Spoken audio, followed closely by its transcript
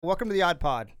Welcome to the Odd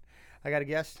Pod. I got a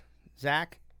guest,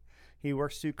 Zach. He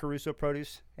works through Caruso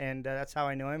Produce, and that's how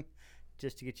I know him,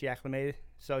 just to get you acclimated.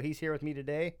 So he's here with me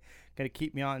today, going to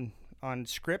keep me on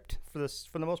script for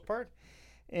the most part.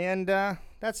 And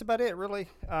that's about it, really.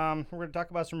 We're going to talk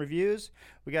about some reviews.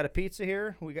 We got a pizza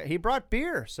here. He brought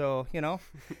beer, so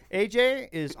AJ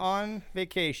is on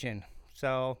vacation.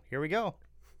 So here we go.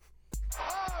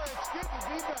 Oh, it's good to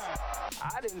be back.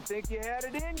 I didn't think you had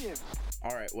it in you.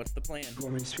 All right, what's the plan? You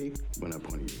want me to speak? When I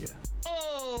point you, yeah.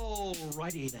 Oh,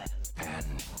 righty then.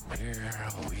 And here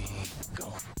we go.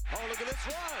 Oh, look at this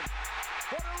run.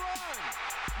 What a run.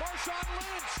 Marshawn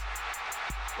Lynch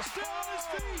still on his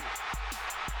feet.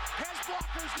 Has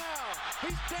blockers now.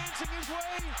 He's dancing his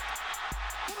way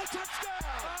for the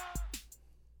touchdown.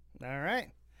 All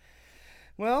right.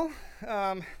 Well,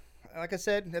 like I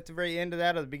said, at the very end of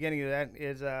that, or the beginning of that,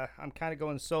 is I'm kind of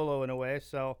going solo in a way,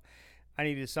 so I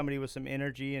needed somebody with some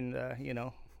energy and,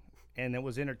 and it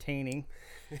was entertaining.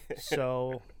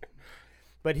 So,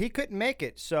 but he couldn't make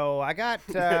it, so I got...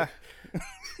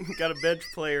 got a bench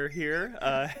player here.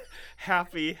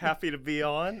 Happy to be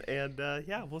on, and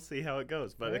we'll see how it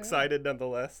goes. But excited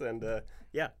nonetheless, and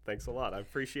thanks a lot. I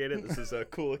appreciate it. This is a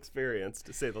cool experience,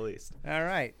 to say the least. All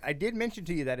right. I did mention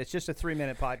to you that it's just a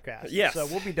 3-minute podcast. Yes. So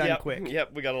we'll be done quick.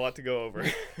 Yep, we got a lot to go over.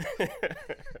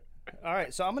 All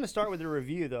right, so I'm going to start with a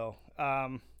review, though.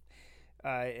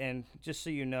 And just so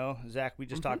you know, Zach, we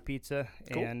just talk pizza,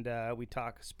 Cool. and we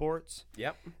talk sports.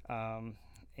 Yep.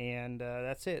 And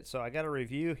that's it. So I got a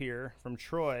review here from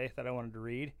Troy that I wanted to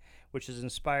read, which has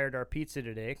inspired our pizza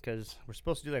today, because we're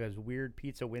supposed to do like a weird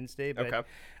Pizza Wednesday, but Okay.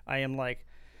 I am like,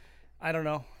 I don't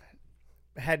know,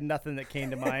 had nothing that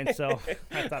came to mind, so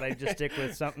I thought I'd just stick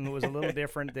with something that was a little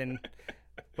different than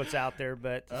what's out there,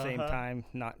 but at the same time,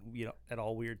 not at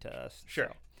all weird to us.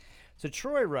 Sure. So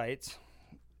Troy writes,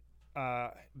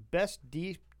 best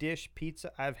deep dish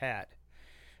pizza I've had.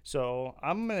 So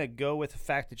I'm going to go with the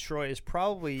fact that Troy is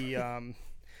probably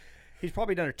he's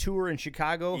probably done a tour in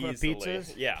Chicago of Easily.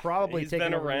 pizzas. Yeah. Probably He's taken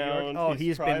been over New York. around. Oh, He's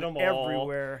he's tried been them all.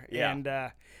 everywhere. Yeah.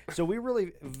 And so we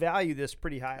really value this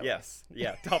pretty highly. Yes.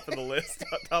 Yeah. Top of the list.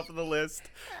 Top of the list.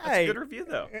 That's Hey. a good review,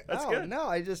 though. That's good. No,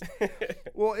 I just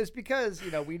well, it's because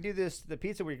we do this. The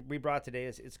pizza we brought today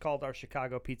it's called our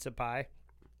Chicago Pizza Pie,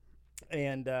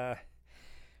 and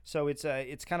so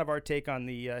it's kind of our take on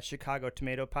the Chicago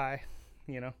tomato pie.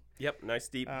 Yep, nice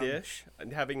deep dish.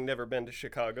 And having never been to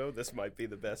Chicago, this might be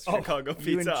the best Oh, Chicago you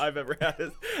pizza and- I've ever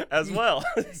had as well.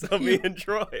 So me and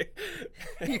Troy.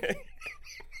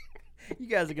 You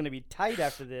guys are going to be tight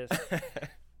after this.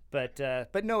 But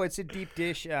no, it's a deep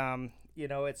dish.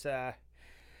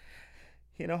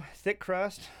 It's thick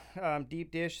crust,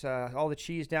 deep dish, all the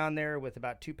cheese down there with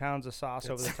about 2 pounds of sauce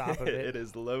over the top of it. It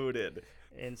is loaded.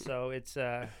 And so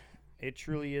it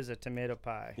truly is a tomato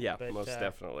pie. Yeah, But, most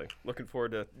definitely. Looking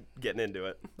forward to getting into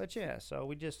it. But yeah,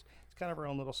 so it's kind of our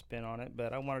own little spin on it,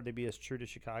 but I wanted to be as true to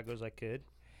Chicago as I could.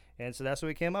 And so that's what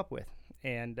we came up with.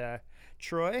 And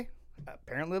Troy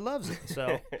apparently loves it.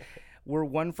 So we're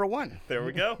 1 for 1. There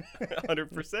we go.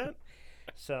 100%.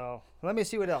 So let me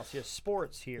see what else. Just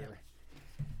sports here.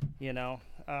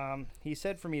 He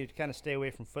said for me to kind of stay away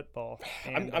from football.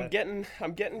 And, I'm getting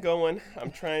going.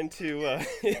 I'm trying to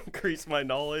increase my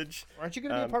knowledge. Aren't you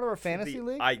going to be a part of our fantasy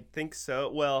league? I think so.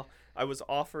 Well, I was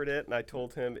offered it, and I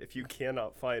told him, if you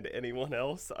cannot find anyone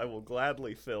else, I will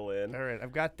gladly fill in. All right,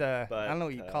 I've got I don't know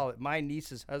what you call it. My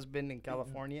niece's husband in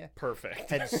California Perfect.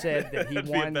 had said that he That'd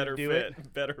be a wanted better to do fit.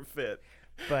 it, Better fit.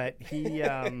 but he,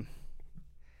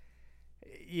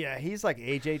 he's like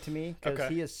AJ to me because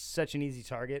Okay. he is such an easy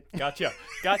target. Gotcha.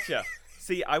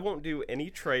 See, I won't do any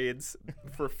trades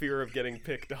for fear of getting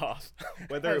picked off,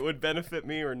 whether it would benefit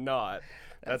me or not.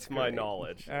 That's my great.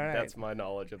 knowledge. All right. That's my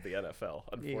knowledge of the NFL,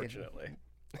 unfortunately.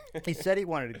 He said he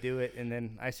wanted to do it, and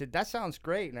then I said, that sounds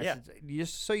great. And I Yeah. said,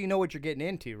 just so you know what you're getting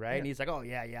into, right? And he's like, oh,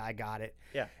 yeah, I got it.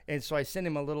 Yeah. And so I sent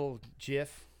him a little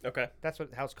GIF. Okay. That's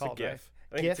how it's called, GIF. right?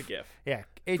 I think it's a GIF. Yeah.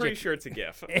 AJ, Pretty sure it's a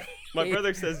GIF. My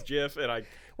brother says GIF, and I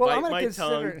Well, I'm bite gonna my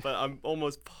consider- tongue, but I'm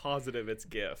almost positive it's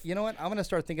GIF. You know what? I'm going to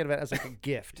start thinking of it as like a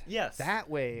gift. Yes. That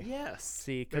way. Yes.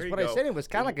 See, There because you what I go. sent him was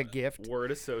kind of like a gift.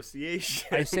 Word association.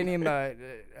 I sent him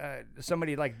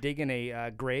somebody like digging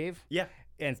a grave. Yeah.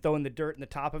 And throwing the dirt in the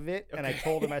top of it, and I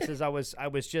told him, I says I was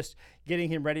just getting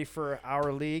him ready for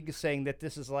our league, saying that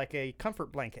this is like a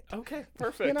comfort blanket. Okay,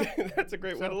 perfect. That's a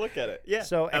great way to look at it. Yeah,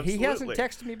 So and he hasn't absolutely.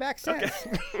 texted me back since.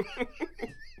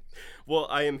 Well,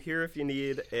 I am here if you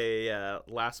need a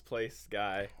last place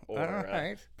guy or All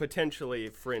right. potentially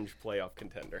fringe playoff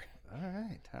contender.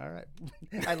 All right.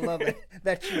 I love it.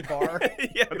 That's your bar.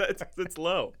 Yeah, it's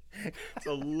low. It's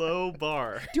a low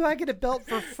bar. Do I get a belt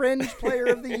for Fringe Player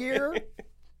of the Year?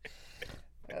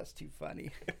 That's too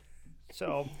funny.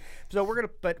 So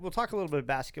but we'll talk a little bit of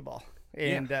basketball.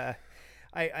 And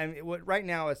what right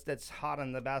now that's hot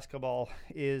on the basketball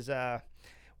is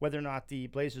whether or not the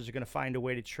Blazers are going to find a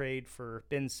way to trade for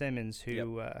Ben Simmons,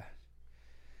 who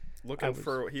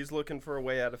he's looking for a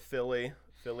way out of Philly.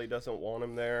 Philly doesn't want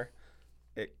him there.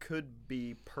 It could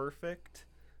be perfect,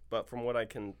 but from what I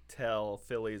can tell,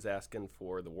 Philly's asking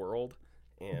for the world,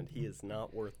 and he is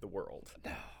not worth the world.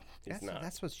 No, he's not.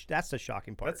 That's the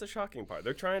shocking part. That's the shocking part.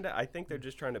 I think they're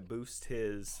just trying to boost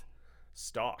his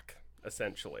stock,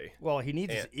 essentially. Well, he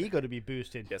needs his ego to be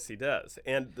boosted. Yes, he does.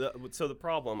 And so the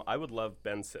problem, I would love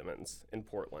Ben Simmons in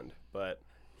Portland, but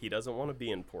he doesn't want to be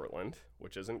in Portland,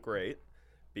 which isn't great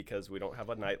because we don't have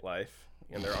a nightlife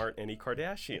and there aren't any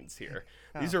Kardashians here.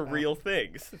 These are real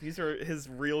things. These are his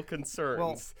real concerns.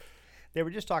 Well, they were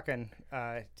just talking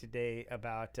today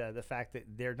about the fact that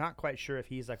they're not quite sure if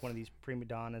he's like one of these prima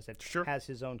donnas that has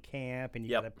his own camp and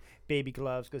you got baby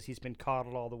gloves because he's been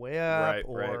coddled all the way up,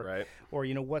 or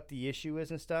you know what the issue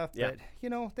is and stuff. But you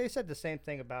know, they said the same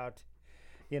thing about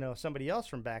somebody else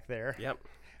from back there.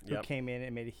 Who came in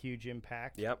and made a huge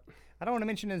impact. I don't want to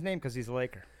mention his name because he's a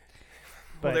Laker.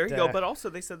 Well, there you go. But also,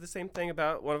 they said the same thing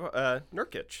about one of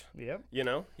Nurkic. Yep.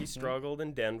 He struggled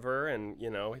in Denver, and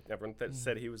everyone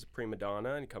said he was a prima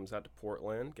donna, and he comes out to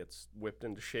Portland, gets whipped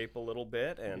into shape a little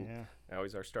bit, and now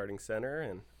he's our starting center.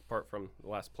 And apart from the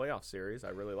last playoff series, I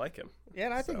really like him. Yeah,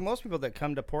 and I think most people that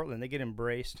come to Portland, they get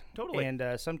embraced. Totally.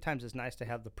 And sometimes it's nice to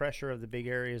have the pressure of the big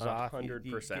areas off. 100%.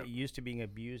 You get used to being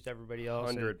abused, everybody else.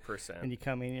 100%. And you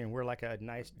come in and we're like a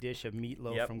nice dish of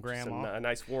meatloaf from Grandma. A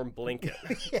nice warm blanket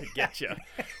to get you.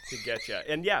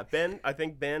 And I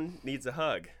think Ben needs a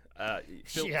hug.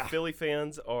 Philly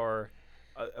fans are,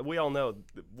 we all know,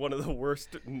 one of the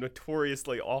worst,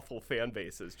 notoriously awful fan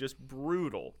bases. Just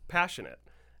brutal, passionate.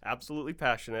 Absolutely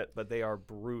passionate, but they are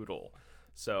brutal.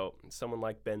 So someone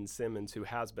like Ben Simmons, who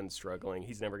has been struggling,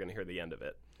 he's never going to hear the end of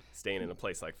it, staying in a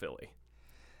place like Philly.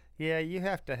 Yeah, you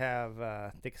have to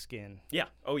have thick skin. Yeah.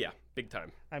 Oh, yeah. Big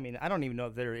time. I mean, I don't even know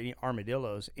if there are any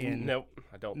armadillos in. Nope.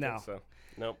 I don't think so.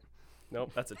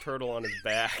 Nope. That's a turtle on his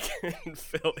back in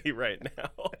Philly right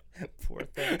now. Poor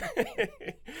thing.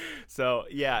 So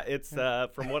yeah, it's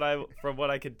from what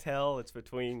I could tell, it's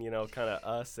between kind of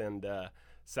us and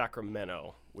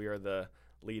Sacramento. We are the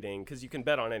leading, because you can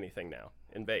bet on anything now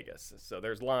in Vegas. So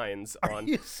there's lines on. Are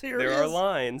you serious? There are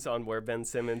lines on where Ben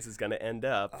Simmons is going to end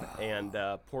up, and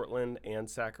Portland and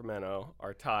Sacramento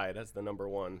are tied as the number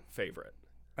one favorite.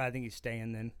 I think he's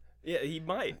staying then. Yeah, he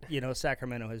might.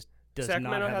 Sacramento has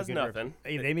nothing.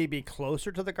 They may be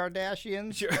closer to the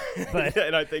Kardashians, sure. but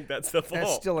and I think that's the fault.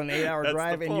 That's still an 8-hour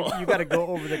drive, and you got to go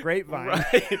over the grapevine.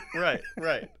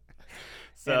 Right.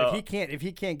 So and if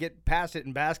he can't get past it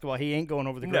in basketball, he ain't going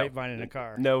over the grapevine in a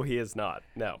car. No, he is not.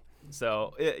 No.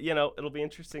 So it'll be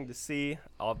interesting to see.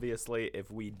 Obviously, if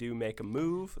we do make a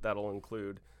move, that'll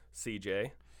include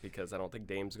CJ, because I don't think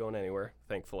Dame's going anywhere,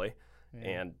 thankfully,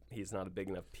 and he's not a big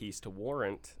enough piece to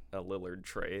warrant a Lillard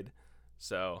trade.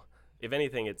 So if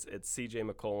anything, it's CJ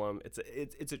McCollum.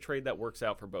 It's a trade that works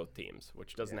out for both teams,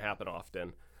 which doesn't happen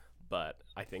often, but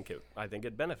I think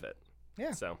it'd benefit.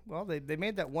 Yeah. So well, they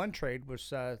made that one trade was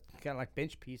kind of like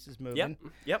bench pieces moving.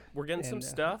 Yep. We're getting some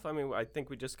stuff. I mean, I think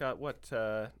we just got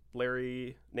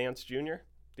Larry Nance Jr.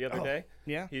 the other day.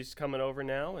 Yeah. He's coming over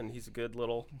now, and he's a good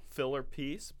little filler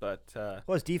piece. But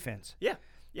it's defense. Yeah,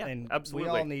 and absolutely.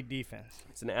 We all need defense.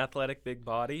 It's an athletic, big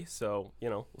body, so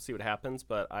we'll see what happens.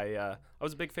 But I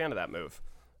was a big fan of that move.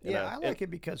 I like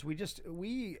it because we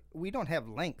don't have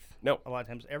length. No, a lot of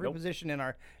times every position with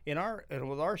our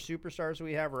superstars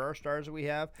we have or our stars that we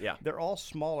have, they're all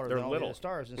smaller than all the other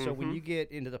stars. And so when you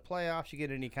get into the playoffs, you get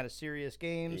any kind of serious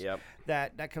games.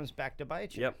 That comes back to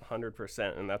bite you.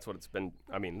 100%, and that's what it's been.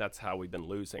 I mean, that's how we've been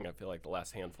losing. I feel like the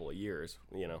last handful of years.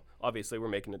 Obviously we're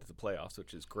making it to the playoffs,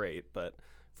 which is great, but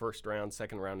first round,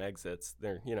 second round exits,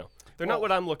 they're not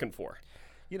what I'm looking for.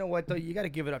 You know what, though? You got to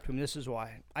give it up to them. This is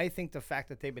why. I think the fact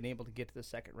that they've been able to get to the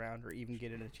second round or even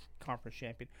get in a conference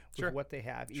champion with what they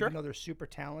have, even though they're super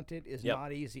talented, is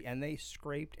not easy. And they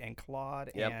scraped and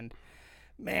clawed. And,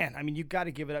 man, I mean, you got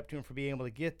to give it up to them for being able to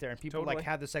get there. And people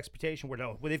have this expectation where,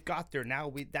 they've got there.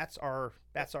 Now that's our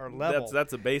level.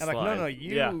 That's a baseline. I'm like,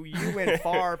 you went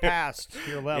far past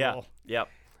your level. Yep.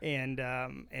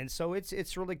 And so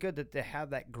it's really good that they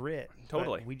have that grit.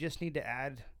 Totally. But we just need to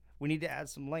add We need to add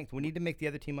some length. We need to make the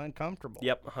other team uncomfortable.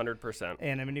 Yep, 100%.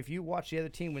 And I mean, if you watch the other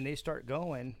team when they start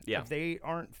going, if they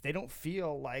don't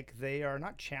feel like they are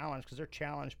not challenged because they're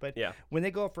challenged, but when they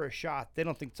go for a shot, they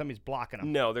don't think somebody's blocking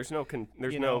them. No, there's no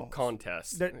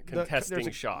contest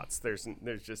contesting shots. There's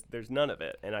none of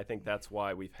it, and I think that's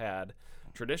why we've had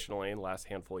traditionally in the last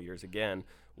handful of years again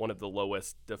one of the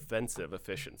lowest defensive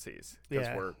efficiencies because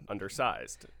we're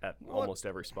undersized at almost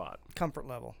every spot. Comfort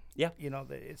level. Yeah.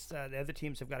 It's the other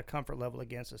teams have got a comfort level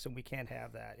against us, and we can't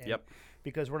have that. And yep.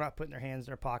 Because we're not putting their hands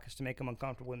in their pockets to make them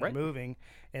uncomfortable when they're moving.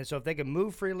 And so if they can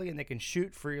move freely and they can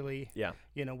shoot freely,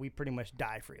 we pretty much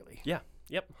die freely. Yeah.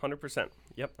 Yep. 100%.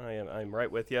 Yep. I'm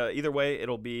right with you. Either way,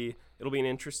 it'll be an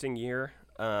interesting year.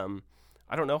 I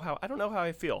don't know how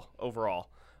I feel overall.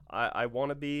 I want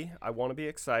to be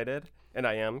excited. And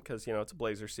I am because it's a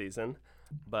Blazer season,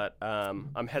 but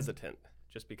I'm hesitant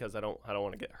just because I don't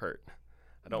want to get hurt.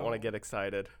 I don't want to get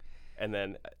excited and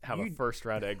then have a first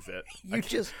round exit.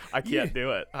 I can't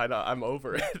do it. I'm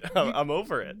over it. I'm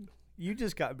over it. You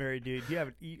just got married, dude.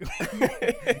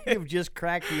 You've just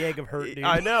cracked the egg of hurt, dude.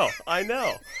 I know.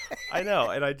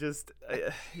 And I just,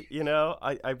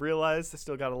 I realize I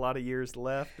still got a lot of years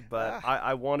left, but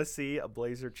I want to see a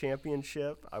Blazer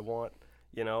championship. I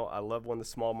love when the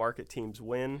small market teams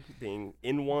win, being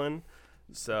in one.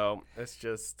 So it's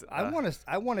just. I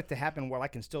want it to happen where I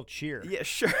can still cheer. Yeah,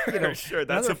 sure, sure.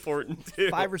 That's important too.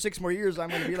 5 or 6 more years, I'm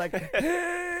going to be like,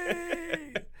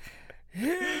 hey.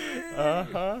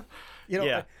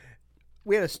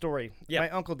 We had a story. My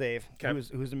Uncle Dave,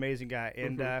 who's an amazing guy,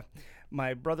 and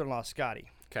my brother-in-law Scotty.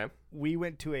 Okay. We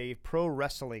went to a pro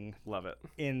wrestling. Love it.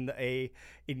 In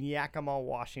Yakima,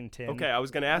 Washington. Okay, I was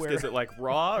going to ask, is it like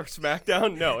Raw or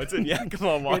SmackDown? No, it's in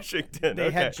Yakima, Washington. They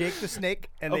had Jake the Snake,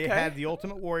 and they had the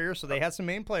Ultimate Warrior, so they had some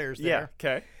main players there. Yeah,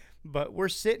 okay. But we're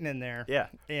sitting in there. Yeah.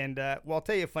 And, I'll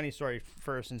tell you a funny story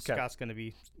first, and Scott's going to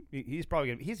be – he's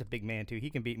a big man, too. He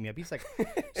can beat me up. He's like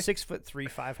 6'3",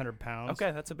 500 pounds.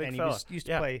 Okay, that's a big and fella. He used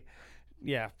to play –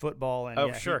 football.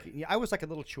 And sure. I was like a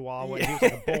little chihuahua. He was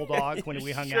like a bulldog when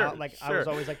we hung out. Like I was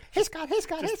always like, hey, Scott.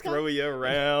 Just throw you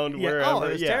around wherever. Oh,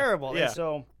 it was terrible. Yeah. And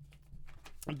so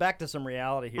back to some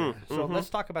reality here. So let's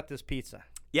talk about this pizza.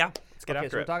 Yeah, let's get after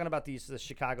so it. we're talking about the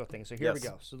Chicago thing. So here we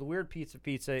go. So the Weird Pizza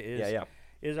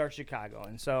is our Chicago.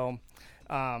 And so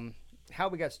how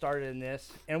we got started in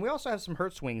this. And we also have some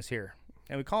Hertz wings here.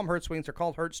 And we call them Hertz wings. They're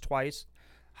called Hertz Twice.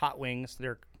 Hot wings.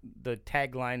 The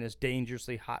tagline is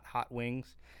dangerously hot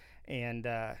wings, and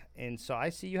so I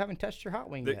see you haven't touched your hot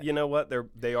wing yet. You know what?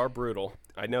 They are brutal.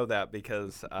 I know that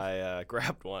because I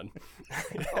grabbed one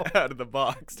out of the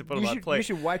box to put on my plate. You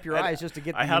should wipe your eyes just to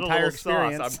get the entire entire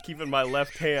experience. sauce. I'm keeping my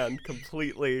left hand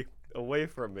completely away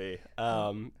from me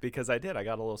because I got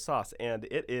a little sauce, and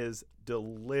it is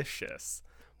delicious.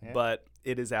 Yeah. But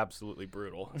it is absolutely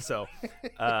brutal. So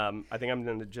I think I'm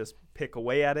going to just pick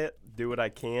away at it, do what I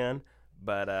can.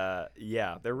 But,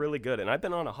 they're really good. And I've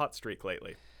been on a hot streak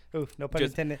lately. Ooh, no pun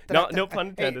intended. No pun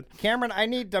intended. Hey, Cameron, I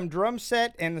need them drum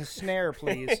set and the snare,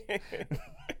 please.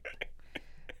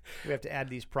 We have to add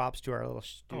these props to our little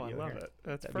studio. Oh, I love here. it.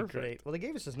 That'd be great. Well, they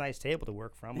gave us this nice table to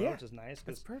work from, which is nice.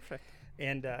 That's perfect.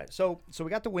 And so we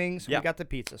got the wings, we got the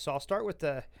pizza. So I'll start with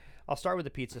the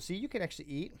pizza. So you can actually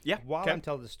eat while I'm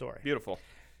telling the story. Beautiful.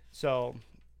 So,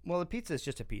 the pizza is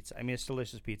just a pizza. I mean, it's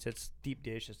delicious pizza. It's deep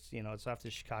dish. It's it's off the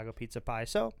Chicago pizza pie.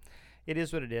 So it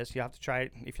is what it is. You have to try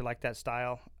it if you like that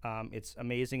style. It's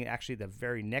amazing. Actually, the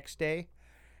very next day,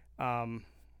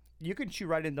 you can chew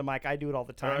right into the mic. I do it all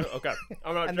the time. Okay.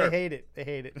 I'm not and sure. they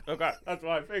hate it. Okay. That's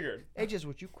what I figured. Hey,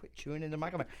 would you quit chewing into the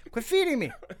mic? I'm like, quit feeding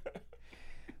me.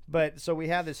 But so we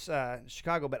have this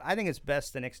Chicago, but I think it's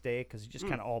best the next day because it just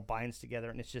kind of all binds together,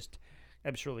 and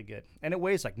it's really good. And it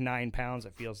weighs like 9 pounds,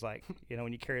 it feels like.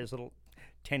 When you carry this little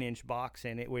 10-inch box,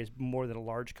 and it weighs more than a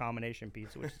large combination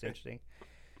pizza, which is interesting.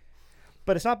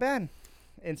 But it's not bad.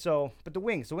 And so, but the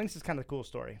wings is kind of the cool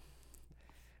story.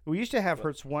 We used to have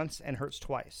Hertz Once and Hertz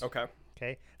Twice.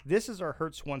 Okay. This is our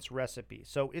Hertz Once recipe.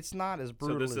 So it's not as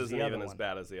brutal as the other one. So this isn't even as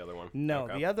bad as the other one? No.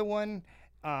 Okay. The other one,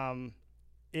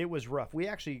 it was rough. We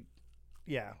actually,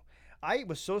 I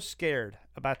was so scared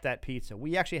about that pizza.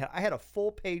 I had a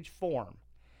full-page form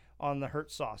on the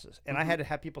Hertz sauces, and I had to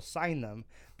have people sign them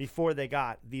before they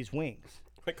got these wings.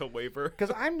 Like a waiver?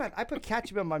 Because I put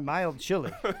ketchup on my mild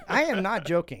chili. I am not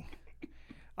joking.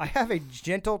 I have a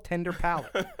gentle, tender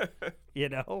palate,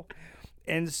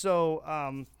 And so,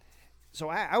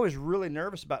 I was really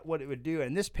nervous about what it would do.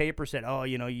 And this paper said,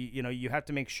 you have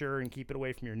to make sure and keep it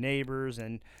away from your neighbors,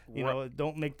 and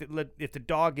don't make if the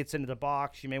dog gets into the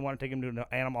box, you may want to take him to an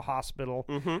animal hospital.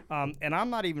 And I'm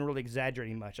not even really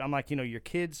exaggerating much. I'm like, your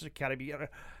kids gotta be.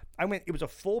 It was a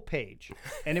full page,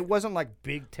 and it wasn't like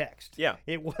big text. Yeah.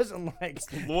 It wasn't like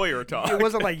Lawyer talk. It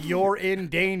wasn't like you're in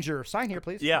danger. Sign here,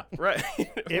 please. Yeah, right.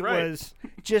 It right. was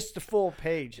just a full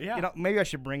page. Yeah. You know, maybe I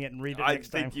should bring it and read it I next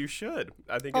time. think you should.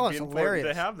 I think Oh, it'd be it's important to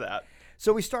hilarious. have that.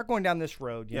 So we start going down this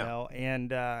road, you Yeah. know,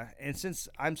 and since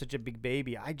I'm such a big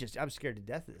baby, I'm scared to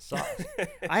death of this sauce.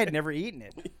 I had never eaten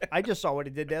it. I just saw what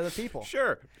it did to other people.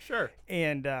 Sure.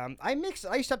 And I used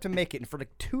to have to make it, and for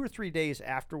like 2 or 3 days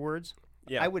afterwards,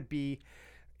 Yeah. I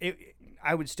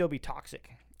would still be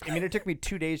toxic. I mean, it took me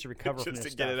 2 days to recover from Just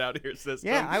this to get stuff. it out of your system.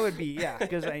 Yeah, I would be,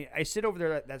 because I sit over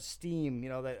there, that steam, you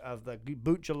know, of the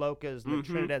boot jalocas and the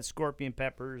Trinidad scorpion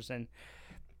peppers, and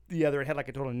the other, it had like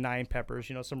a total of 9 peppers,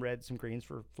 you know, some reds, some greens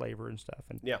for flavor and stuff.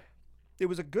 And Yeah. it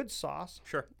was a good sauce,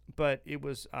 Sure. but it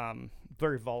was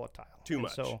very volatile. Too And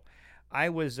much. So I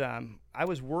was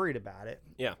worried about it.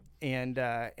 Yeah.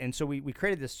 And so we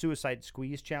created this suicide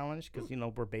squeeze challenge because, you know,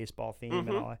 we're baseball themed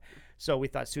and all that. So we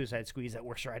thought suicide squeeze that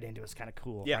works right into it's kind of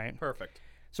cool, Yeah. right? Perfect.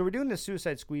 So we're doing this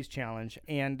suicide squeeze challenge,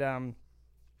 and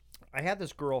I had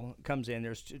this girl comes in.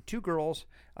 There's two girls,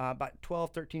 about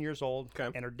 12, 13 years old, Okay.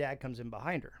 and her dad comes in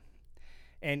behind her.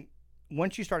 And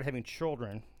once you start having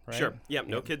children, right? Sure. Yep.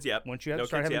 No kids yet. Once you no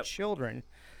start kids having yet. children,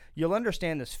 you'll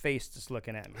understand this face that's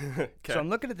looking at me. Okay. So I'm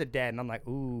looking at the dad, and I'm like,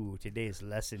 ooh, today's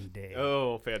lesson day.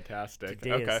 Oh, fantastic.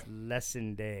 Today Okay. is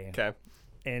lesson day. Okay.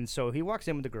 And so he walks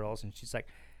in with the girls, and she's like,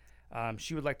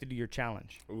 she would like to do your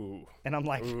challenge. Ooh. And I'm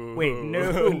like, Ooh. wait,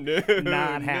 no, No, not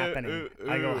no, happening.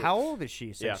 I go, how old is she?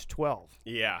 He says, Yeah. 12.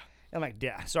 Yeah. I'm like,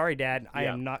 sorry, Dad, I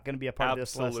Yeah. am not going to be a part of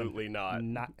this lesson. Absolutely not.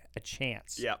 Not a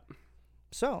chance. Yeah.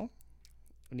 So,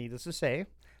 needless to say,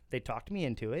 they talked me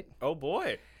into it. Oh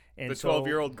boy. And The so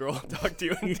 12-year-old girl talked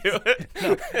you into it.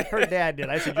 No, her dad did.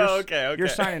 I said, you're, Oh, okay. you're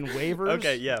signing waivers.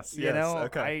 Okay, yes, You yes, know,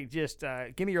 okay. I just,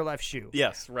 give me your left shoe.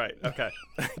 Yes. Right. Okay.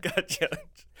 Gotcha.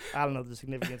 I don't know the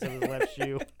significance of his left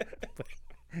shoe.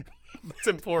 It's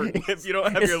important. If you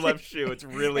don't have your left shoe, it's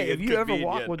really Hey, if you ever inconvenient.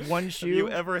 walk with one shoe. If you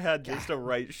ever had just a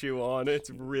right shoe on, it's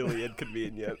really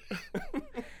inconvenient.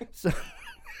 So,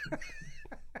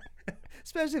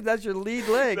 especially if that's your lead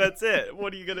leg. That's it.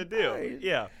 What are you gonna do? Right.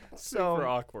 Yeah. So- Super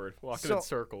awkward. Walking so- in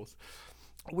circles.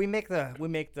 we make the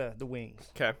wings.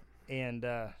 Okay. And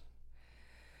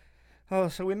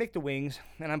so we make the wings,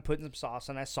 and I'm putting some sauce,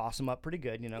 and I sauce them up pretty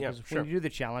good, you know, Yeah, because sure. when you do the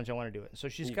challenge, I want to do it. So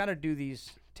she's got to do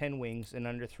these 10 wings in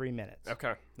under 3 minutes.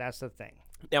 Okay. That's the thing.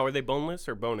 Now, are they boneless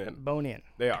or bone in? Bone in,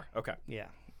 They are. Okay. yeah.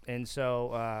 And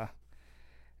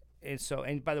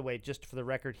by the way, just for the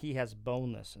record, he has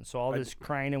boneless, and so all this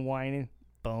crying and whining,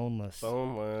 boneless.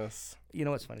 Boneless. You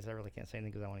know what's funny is I really can't say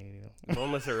anything because I want to eat them.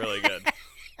 Boneless are really good.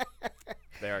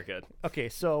 They are good. Okay,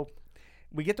 so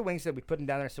we get the wings that we put them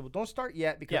down there. I said, well, don't start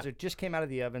yet because Yeah. it just came out of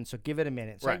the oven, so give it a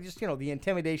minute. So Right. just, you know, the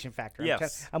intimidation factor.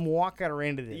 Yes. I'm walking her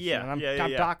into this. Yeah, You know, and yeah,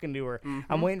 I'm yeah. talking to her.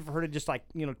 I'm waiting for her to just, like,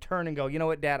 you know, turn and go, you know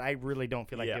what, Dad, I really don't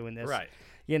feel like Yeah, doing this. right.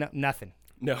 You know, nothing.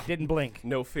 No. Didn't blink.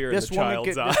 No fear This in the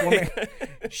child's eye. woman,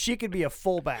 she could be a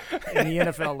fullback in the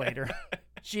NFL later.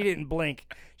 She didn't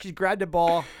blink. She grabbed the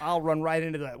ball. I'll run right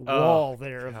into that wall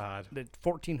there. of God. The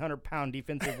 1,400-pound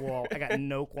defensive wall. I got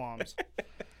no qualms.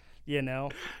 You know?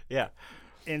 Yeah.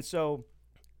 And so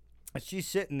she's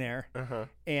sitting there,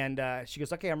 and she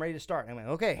goes, okay, I'm ready to start. I went,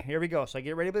 okay, here we go. So I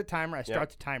get ready with the timer. I start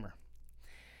the timer.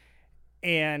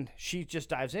 And she just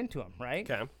dives into him, right?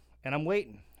 Okay. And I'm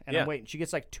waiting. And Yeah. I'm waiting. She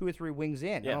gets like 2 or 3 wings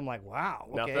in. Yeah. And I'm like, wow,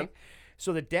 okay. Nothing?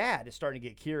 So the dad is starting to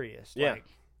get curious. Yeah. Like,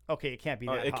 okay, it can't be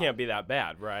Oh, that it hot. can't be that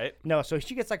bad, right? No, so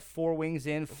she gets like 4 wings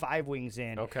in, 5 wings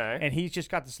in. Okay. And he's just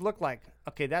got this look like,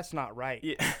 okay, that's not right.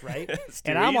 Yeah. Right? It's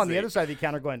too And I'm on the easy. other side of the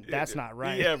counter going, that's not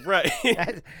right. Yeah, right.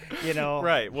 You know,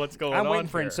 right. What's going on I'm waiting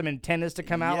for here? some antennas to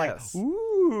come out Yes. like,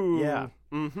 ooh. Yeah.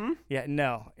 Mm-hmm. Yeah,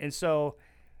 no. And so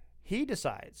he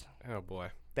decides Oh, boy.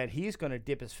 that he's going to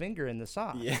dip his finger in the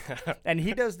sauce. Yeah. And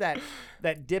he does that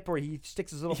dip where he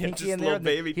sticks his little Yeah, pinky just in a there. little and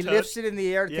then baby he touch. lifts it in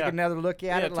the air to Yeah. take another look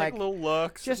at it. Take Like, a little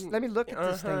look. just let me look at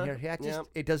this thing here. Yeah, Yep.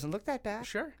 it doesn't look that bad.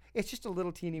 Sure. It's just a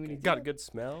little teeny weeny. Got a good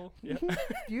smell. Yeah.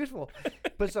 Beautiful.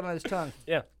 Puts it on his tongue.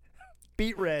 Yeah.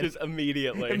 Beet red. Just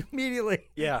immediately. Immediately.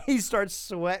 Yeah. He starts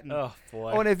sweating. Oh,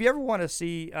 boy. Oh, and if you ever want to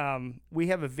see, we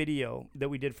have a video that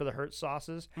we did for the Hertz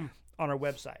sauces on our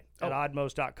website at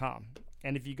oddmos.com.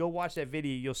 And if you go watch that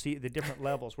video, you'll see the different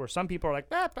levels where some people are like,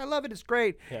 I love it, it's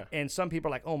great. Yeah. And some people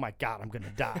are like, oh my God, I'm going to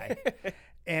die.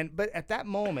 But at that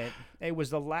moment, it was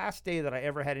the last day that I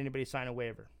ever had anybody sign a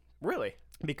waiver Really?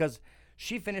 because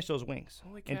she finished those wings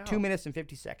Holy in cow. 2 minutes and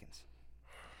 50 seconds.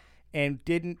 And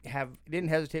didn't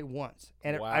hesitate once.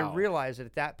 And I Wow. realized that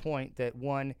at that point that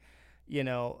one,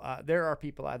 there are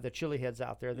people out, the chili heads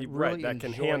out there that Right, really that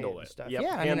can enjoy handle and it. stuff. Yep,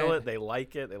 Yeah, I mean, handle it. They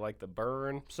like it. They like the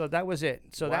burn. So that was it.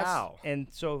 So Wow.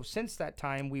 so since that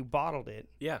time we bottled it,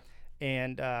 Yeah.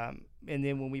 and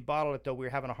then when we bottled it though, we were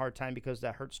having a hard time because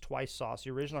that Hertz Twice sauce,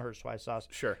 the original Hertz Twice sauce,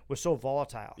 Sure. was so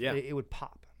volatile. Yeah. It would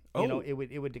pop. Oh. It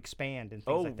would expand and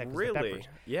things Oh, like that. 'cause of the really? peppers.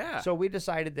 Yeah. So we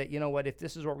decided that, you know what, if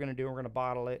this is what we're going to do, we're going to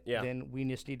bottle it, Yeah. then we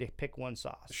just need to pick one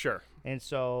sauce. Sure. And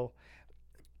so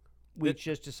we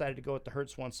just decided to go with the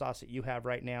Hertz one sauce that you have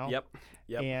right now. Yep.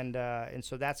 Yep. And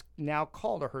so that's now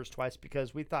called a Hertz Twice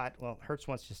because we thought, well, Hertz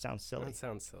once just sounds silly. That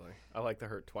sounds silly. I like the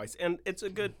Hurt Twice, and it's a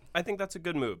good. I think that's a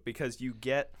good move because you're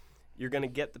going to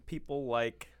get the people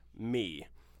like me,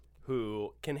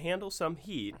 who can handle some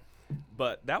heat.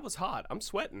 But that was hot. I'm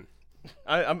sweating.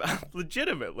 I'm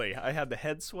legitimately. I had the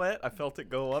head sweat. I felt it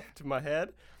go up to my head.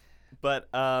 But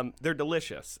they're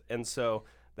delicious, and so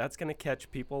that's going to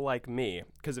catch people like me.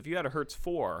 Because if you had a Hertz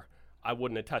 4, I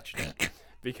wouldn't have touched it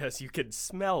because you could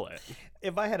smell it.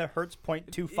 If I had a Hertz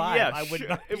 .25, I would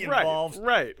not be involved.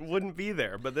 Right, wouldn't be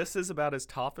there. But this is about as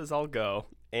tough as I'll go,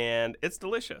 and it's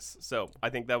delicious. So I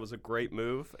think that was a great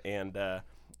move, and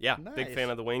big Nice. fan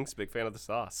of the wings, big fan of the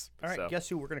sauce. All right, So, guess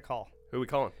who we're going to call? who we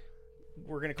calling?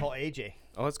 We're going to call AJ.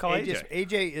 Oh, let's call AJ.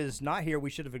 AJ is not here. We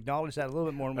should have acknowledged that a little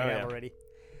bit more than we Oh, have yeah. already.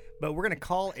 But we're going to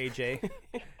call AJ,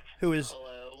 who is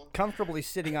Hello. comfortably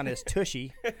sitting on his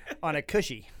tushy on a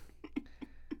cushy.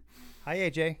 Hi,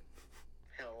 AJ.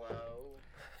 Hello.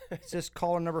 It's just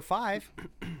caller number 5.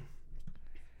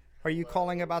 Are you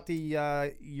calling about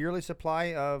the yearly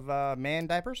supply of man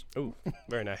diapers? Ooh,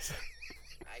 very nice.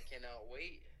 I cannot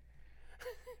wait.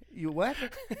 You what?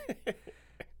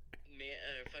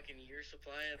 Fucking year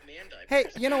supply of man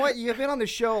diapers. Hey, you know what? You've been on the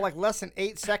show like less than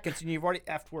 8 seconds, and you've already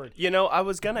effed word. You know, I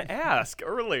was gonna ask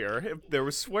earlier if there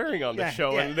was swearing on the Yeah,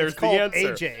 show, yeah, and there's it's the called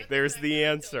answer. AJ. There's the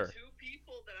answer. 2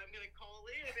 people that I'm gonna call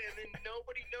in, and then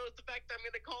nobody knows the fact that I'm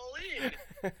gonna call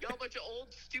in. Y'all a bunch of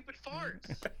old stupid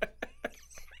farts.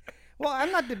 Well,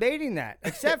 I'm not debating that,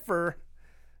 except for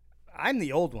I'm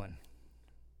the old one.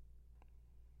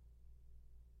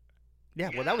 Yeah,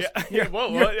 well, that was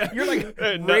Yeah, you're like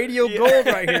No, radio yeah. gold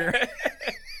right here.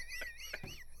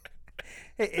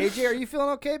 Hey, AJ, are you feeling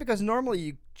okay? Because normally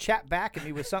you chat back at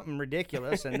me with something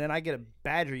ridiculous, and then I get to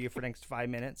badger you for the next 5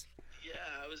 minutes. Yeah,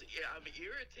 I'm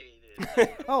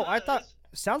irritated. Oh, I thought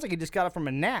sounds like you just got up from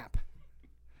a nap.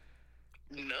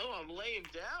 No, I'm laying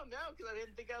down now because I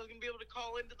didn't think I was gonna be able to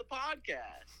call into the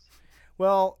podcast.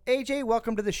 Well, AJ,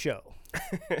 welcome to the show.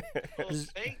 Well,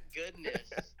 thank goodness.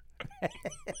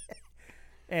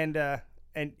 And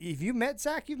if you met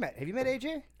Zach, have you met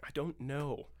AJ? I don't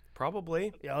know.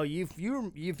 Probably. Oh, if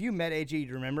you met AJ,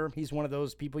 you remember him. He's one of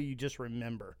those people you just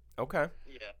remember. Okay.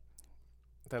 Yeah.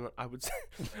 Then I would say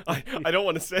I don't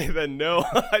want to say then no.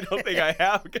 I don't think I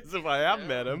have because if I have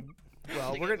met him, Well,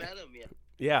 I think we're I gonna. met him yet.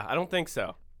 yeah, I don't think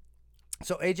so.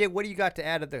 So AJ, what do you got to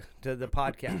add to the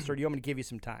podcast, or do you want me to give you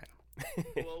some time?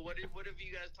 Well, what have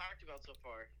you guys talked about so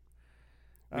far?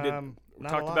 We did Not a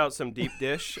talked lot. about some deep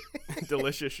dish,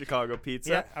 delicious Chicago pizza.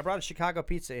 Yeah, I brought a Chicago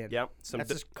pizza in. Yep. Some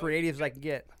That's as creative as I can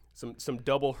get. some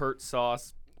double Hurt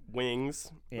sauce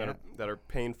wings Yeah. that are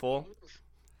painful.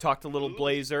 Talked a little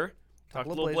Blazer. Talked a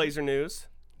little Blazer news.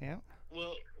 Yeah.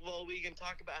 Well, we can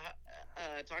talk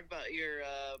about your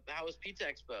how was Pizza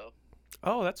Expo?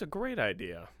 Oh, that's a great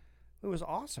idea. It was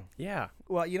awesome. Yeah.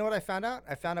 Well, you know what I found out?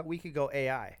 I found out we could go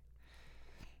AI.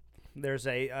 There's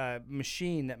a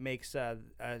machine that makes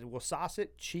will sauce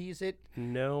it, cheese it.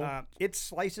 No. It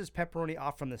slices pepperoni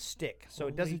off from the stick, so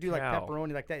it doesn't Holy do like cow.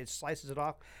 pepperoni like that. It slices it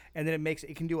off, and then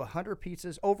it can do 100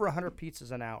 pizzas, over 100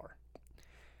 pizzas an hour.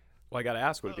 Well, I got to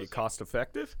ask, would it be cost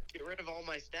effective? Get rid of all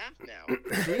my staff now.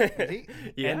 See?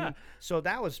 Yeah. And so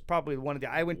that was probably one of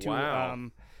the. I went to Wow.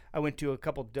 I went to a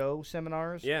couple dough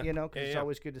seminars. Yeah. You know, because Yeah, it's yeah.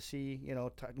 always good to see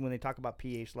when they talk about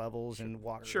pH levels and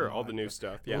water. Sure, and all the that. new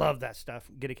stuff. Yeah. Love that stuff.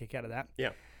 Get a kick out of that.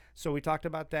 Yeah. So we talked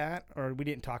about that, or we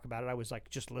didn't talk about it. I was like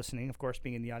just listening, of course,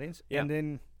 being in the audience. Yeah. And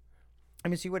then,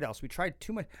 let me see what else. We tried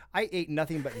too much. I ate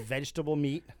nothing but vegetable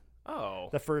meat Oh.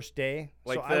 the first day.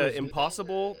 Like so I the was,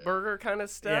 Impossible Burger kind of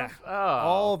stuff? Yeah. Oh.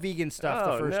 all vegan stuff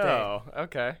oh, the first no.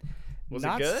 Okay. Was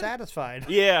Not it good? satisfied.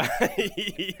 Yeah.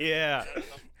 Yeah.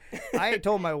 I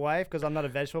told my wife, because I'm not a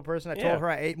vegetable person, I Yeah. told her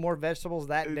I ate more vegetables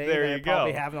that day There than I you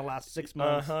probably go. have in the last 6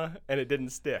 months. And it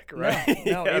didn't stick, No, right?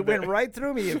 no, Yeah, it went right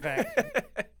through me, in fact.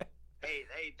 Hey,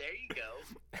 there you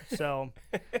go. So,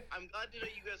 I'm glad to know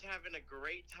you guys are having a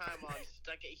great time on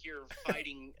Stuck It Here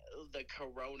fighting the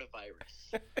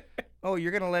coronavirus. oh,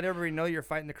 you're going to let everybody know you're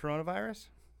fighting the coronavirus?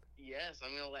 Yes,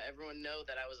 I'm gonna let everyone know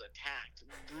that I was attacked,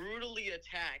 brutally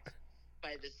attacked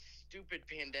by this stupid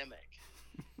pandemic.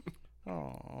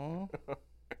 Oh. Oh.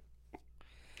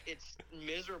 It's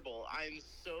miserable. I'm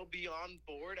so beyond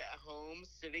bored at home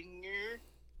sitting here.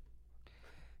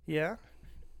 Yeah.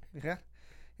 Yeah.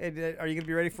 And, are you going to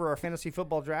be ready for our fantasy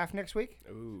football draft next week?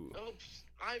 Ooh. Oh,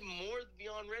 I'm more than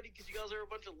beyond ready because you guys are a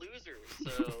bunch of losers.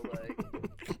 So, like,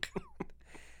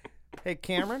 Hey,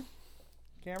 Cameron.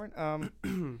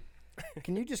 Cameron,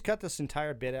 can you just cut this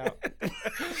entire bit out?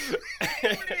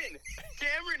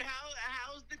 Cameron,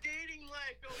 how's the dating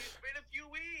life going? It's been a few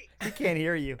weeks. He can't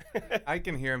hear you. I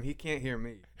can hear him. He can't hear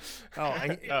me. Oh, I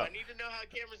need to know how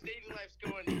Cameron's dating life's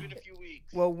going. It's been a few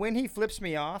weeks. well, when he flips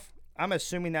me off, I'm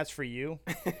assuming that's for you.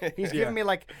 He's giving me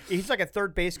he's like a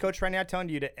third base coach right now telling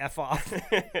you to F off.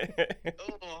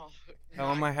 Oh,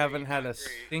 Tell him I haven't had a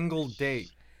single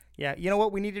date. Yeah, you know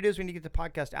what we need to do is we need to get the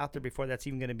podcast out there before that's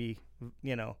even going to be, It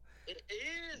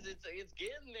is. It's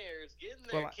getting there. It's getting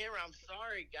there. Well, Cameron, I'm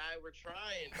sorry, guy. We're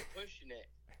trying. We're pushing it.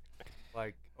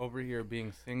 Like over here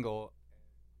being single,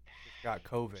 just got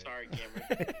COVID. Sorry,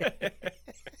 Cameron.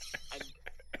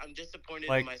 I'm disappointed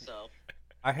Like- in myself.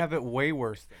 I have it way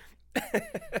worse than.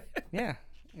 Yeah.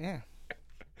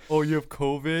 Oh, you have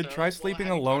COVID? So, Try well, sleeping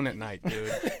have you alone talked at to night,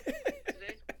 dude.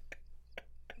 Today?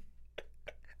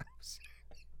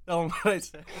 Tell him what I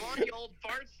said. Come on, you old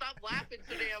fart. Stop laughing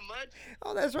so damn much.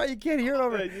 Oh, that's right. You can't hear it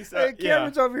over. You said-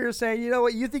 Cameron's over here saying, you know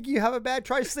what? You think you have it bad?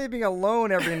 Try sleeping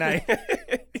alone every night.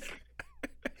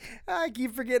 I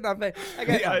keep forgetting. I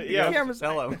got Yeah, Cameron's.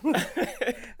 Tell him.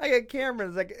 I got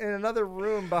Cameron's like in another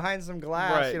room behind some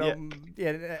glass. Right,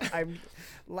 Yeah, I'm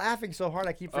laughing so hard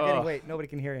I keep forgetting. Oh. Wait, nobody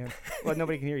can hear him. Well,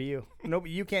 nobody can hear you.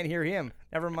 Nobody, you can't hear him.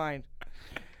 Never mind.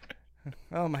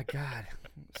 Oh my God.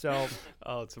 So,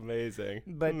 Oh, it's amazing.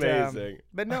 but Amazing.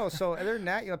 but no. So other than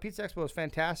that, Pizza Expo was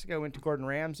fantastic. I went to Gordon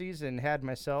Ramsay's and had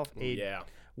myself a Yeah.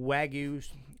 Wagyu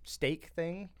steak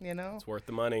thing. It's worth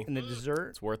the money. And the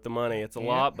dessert. It's worth the money. It's a Yeah.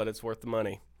 lot, but it's worth the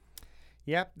money.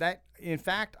 Yep. That. In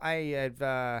fact, I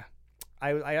have.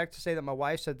 I like to say that my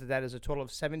wife said that is a total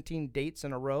of 17 dates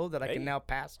in a row that I Hey. can now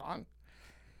pass on.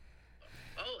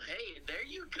 Oh, hey, there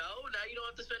you go. Now you don't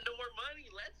have to spend no more money.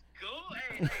 Let's go.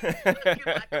 Hey, let's give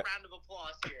back a round of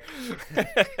applause here.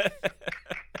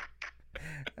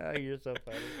 Oh, you're so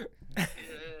funny. Yes.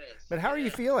 But how are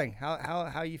you feeling? How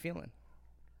are you feeling?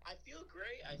 I feel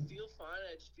great. I feel fine.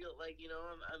 I just feel like,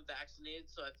 I'm vaccinated,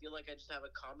 so I feel like I just have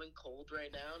a common cold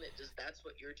right now, and that's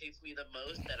what irritates me the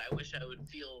most, that I wish I would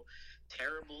feel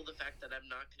terrible, the fact that I'm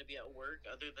not going to be at work.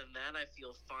 Other than that, I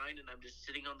feel fine, and I'm just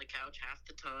sitting on the couch half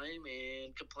the time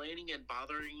and complaining and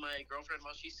bothering my girlfriend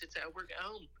while she sits at work at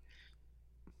home.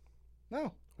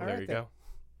 No. Well, there you go.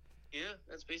 Yeah,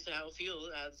 that's basically how I feel.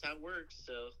 That's how it works,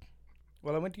 so...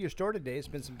 Well, I went to your store today.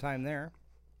 Spent some time there.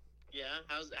 Yeah,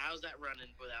 how's that running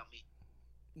without me?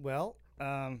 Well,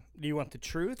 do you want the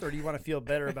truth or do you want to feel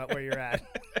better about where you're at?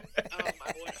 I'd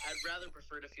rather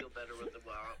prefer to feel better with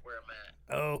where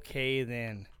I'm at. Okay,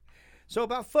 then. So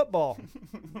about football.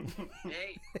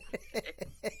 Hey,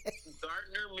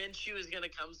 Gardner Minshew is gonna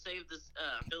come save the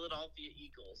Philadelphia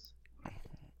Eagles.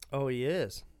 Oh, he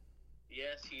is.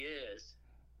 Yes, he is.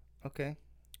 Okay.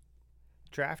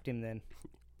 Draft him then.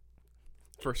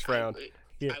 First round.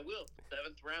 Yeah. I will.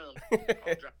 7th round. I'll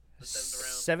drop the 7th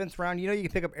round. Seventh round. You know you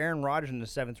can pick up Aaron Rodgers in the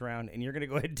 7th round, and you're going to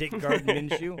go ahead and take Gardner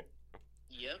Minshew?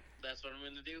 Yep, that's what I'm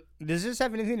gonna do. Does this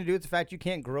have anything to do with the fact you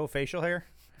can't grow facial hair?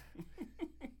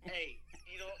 Hey,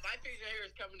 my facial hair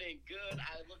is coming in good.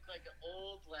 I look like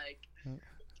an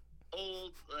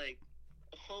old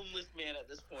homeless man at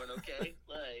this point. Okay,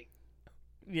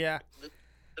 Yeah.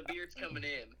 the beard's coming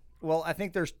in. Well, I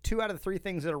think there's 2 out of the 3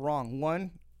 things that are wrong.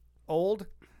 1, old,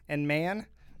 and man.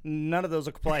 None of those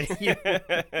apply to you.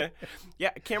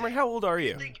 Yeah, Cameron, how old are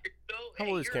you? How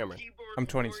old is you're a Cameron? keyboard I'm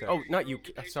 26. warrior, Oh, not you.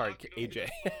 you're Sorry, talking over AJ.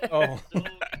 the phone. Oh. So,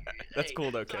 That's hey, cool,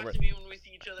 though, talk Cameron. to me when we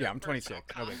see each other Yeah, in I'm person. 26.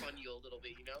 I'll No cough big. on you a little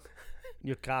bit,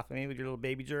 You're coughing me with your little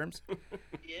baby germs.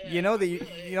 Yeah, You know I that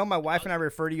will, my wife and I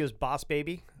refer to you as boss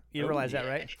baby. You Oh, realize that,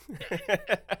 right?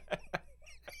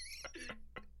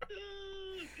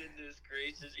 Oh, goodness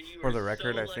gracious. You For are the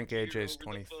record, so I think lucky you're AJ's over the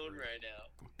 23. phone right now.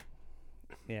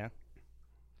 Yeah.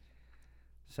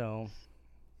 So,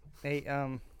 hey,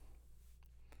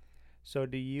 so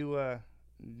do your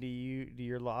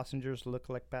lozenges look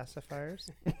like pacifiers?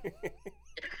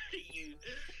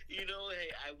 Hey,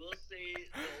 I will say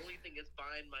the only thing that's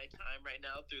buying my time right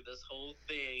now through this whole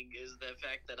thing is the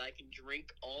fact that I can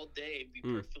drink all day and be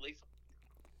perfectly fine.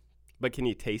 But can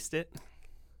you taste it?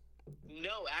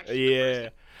 No, actually, Yeah.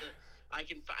 I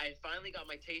finally got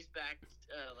my taste back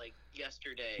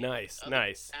yesterday. Nice, Other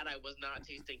nice. than that, I was not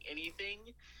tasting anything.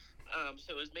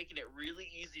 So it was making it really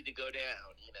easy to go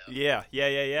down, Yeah.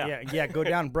 Yeah. Go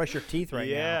down and brush your teeth right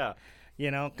now. Yeah.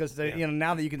 Because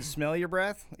now that you can smell your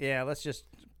breath, let's just.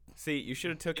 See, you should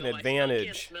have taken I still can't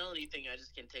advantage. smell anything. I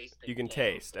just can taste things. You can now,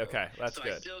 taste. so- Okay, that's so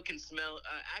good. I still can smell.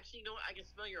 Actually, you know what? I can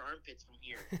smell your armpits from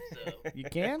here. So You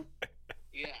can?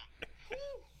 yeah. Woo!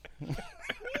 Woo!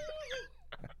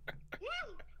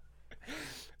 Woo!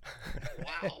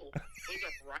 Wow, those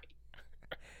are right.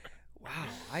 Wow.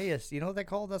 What they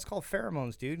call? That's called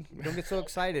pheromones, dude. Don't get so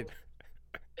excited.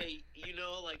 Hey,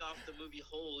 like off the movie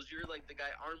Holes, you're like the guy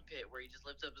Armpit, where he just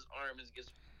lifts up his arm and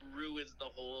just ruins the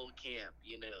whole camp.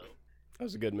 That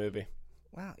was a good movie.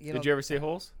 Wow. Did you ever see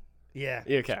Holes? Yeah.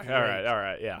 Yeah, okay. it's All great.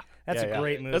 right. Yeah. That's Yeah, a yeah.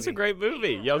 great movie. That's a great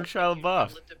movie. Young Shia You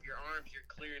LaBeouf. lift up your arms, you're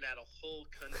clearing out a whole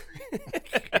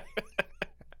country.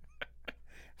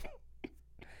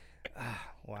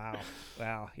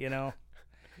 Wow.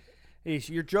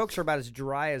 Your jokes are about as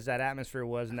dry as that atmosphere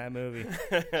was in that movie.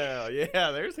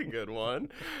 Yeah, there's a good one.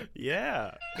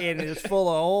 Yeah. And it's full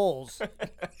of holes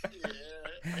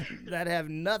Yeah. that have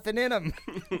nothing in them.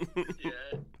 Yeah.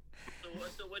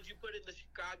 So what'd you put in the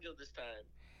Chicago this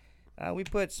time? We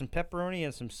put some pepperoni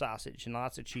and some sausage and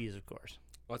lots of cheese, of course.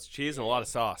 Lots of cheese and a lot of Of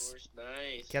sauce. course,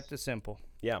 nice. Kept it simple.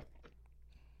 Yeah.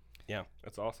 Yeah,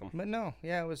 that's awesome. But no,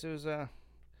 it was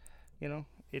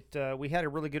we had a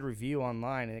really good review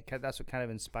online, and that's what kind of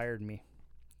inspired me.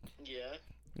 Yeah.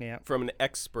 Yeah. From an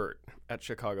expert at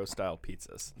Chicago style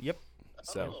pizzas. Yep.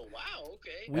 So Oh wow.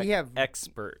 Okay. We have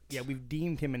expert. Yeah, we've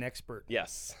deemed him an expert.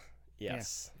 Yes. Yeah.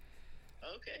 Yes.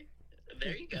 Okay.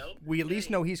 There you go. We at least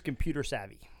know he's computer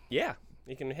savvy. Yeah.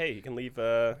 You can leave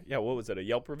what was it? A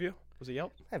Yelp review? Was it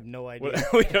Yelp? I have no idea.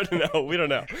 We don't know. We don't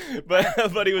know.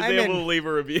 But he was I'm able in- to leave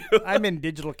a review. I'm in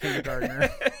digital kindergartner.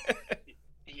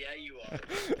 Yeah, you are.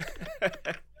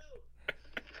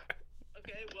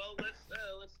 Okay, well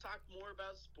let's talk more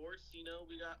about sports.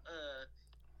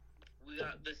 We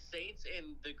got the Saints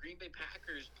and the Green Bay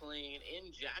Packers playing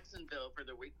in Jacksonville for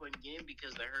their week 1 game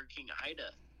because of Hurricane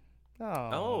Ida.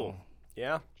 Oh.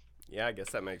 Yeah. Yeah, I guess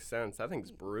that makes sense. That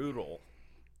thing's brutal.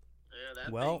 Yeah,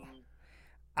 that Well, thing.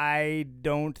 I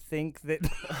don't think that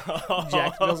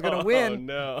Jacksonville's gonna win.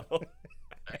 Oh, no.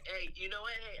 Hey, you know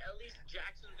what? Hey, at least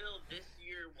Jacksonville this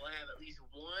year will have at least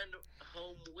one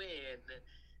home win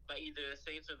by either the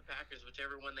Saints or the Packers,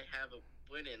 whichever one they have a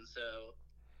win in. So,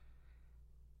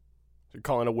 You're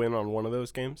calling a win on one of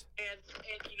those games? and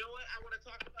you know what I want to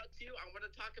talk about too? I want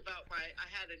to talk about I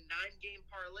had a 9-game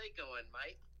parlay going,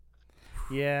 Mike.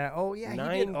 Yeah. Oh, yeah. He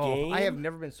 9 did. Oh, I game? have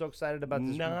never been so excited about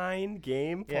this.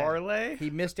 9-game Yeah. parlay? He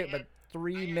missed it, but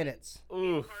 3 minutes.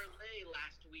 Oof. Parlay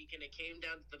last week, and it came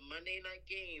down to the Monday night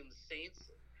game, Saints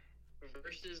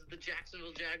versus the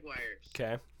Jacksonville Jaguars.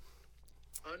 Okay.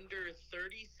 Under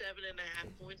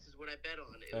 37.5 points is what I bet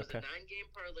on. It was Okay. a 9-game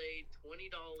parlay,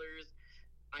 $20.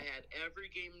 I had every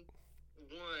game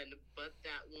won but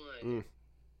that one.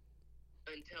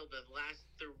 Until the last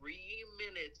 3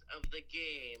 minutes of the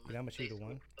game. You know how much they you'd have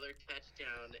won? scored another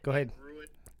touchdown. Go ahead. And ruined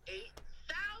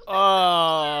 $8,000.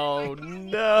 Oh,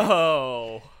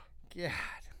 no. God.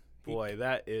 Boy,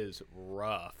 that is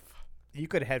rough. You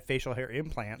could have had facial hair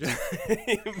implants.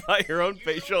 By your own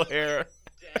facial hair.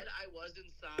 Dead, I was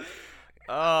inside.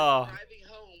 Oh. Driving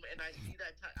home, and I see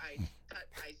that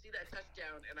I see that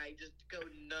touchdown, and I just go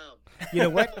numb. You know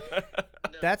what?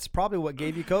 No. That's probably what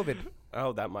gave you COVID.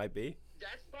 Oh, that might be.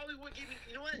 That's probably what gave me.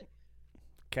 You know what?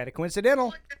 Kind of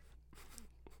coincidental.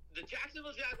 The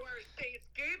Jacksonville Jaguars Saints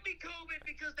gave me COVID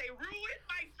because they ruined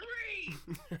my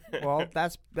dream. Well,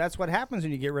 that's what happens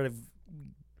when you get rid of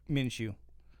Minshew.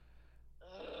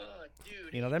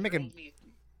 Dude, You know, they're he making- drove me-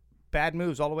 Bad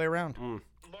moves all the way around.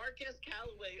 Marquez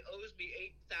Callaway owes me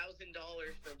 $8,000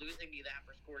 for losing me that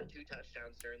for scoring 2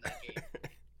 touchdowns during that game.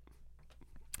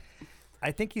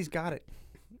 I think he's got it.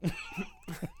 I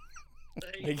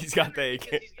think he's got the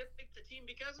Because he's gonna make the team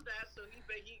because of that, so he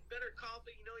better cough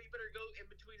it. He better go in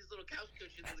between his little couch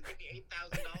cushions and give me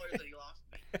 $8,000 that he lost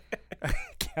me.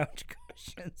 Couch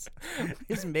cushions.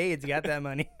 His maid's got that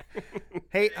money.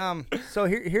 Hey, so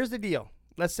here's the deal.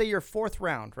 Let's say you're 4th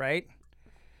round, right?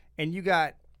 And you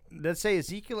got, let's say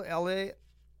Ezekiel Elliott,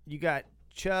 you got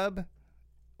Chubb,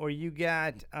 or you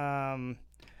got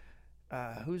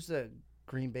who's the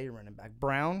Green Bay running back?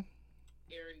 Brown?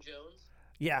 Aaron Jones.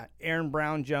 Yeah, Aaron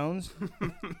Brown Jones.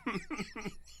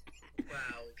 Wow.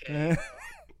 Okay.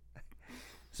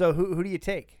 So who do you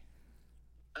take?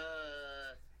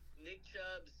 Nick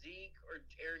Chubb, Zeke, or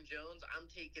Aaron Jones. I'm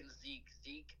taking Zeke.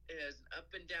 Zeke has up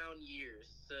and down years,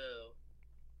 so.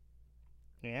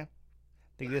 Yeah.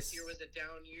 Think Last this year was a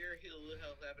down year. He'll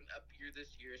have an up year this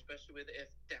year, especially with if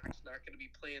Dak's not going to be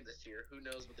playing this year. Who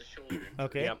knows with the shoulder injury.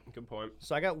 Okay. Yep, good point.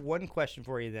 So I got one question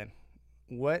for you then.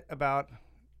 What about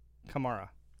Kamara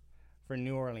for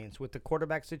New Orleans with the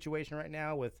quarterback situation right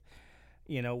now? With,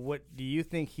 what do you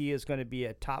think he is going to be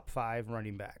a top 5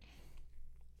 running back?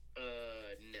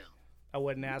 No. I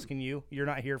wasn't asking you. You're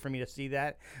not here for me to see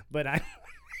that, but I say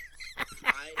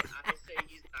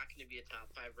he's not going to be a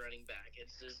top 5 running back.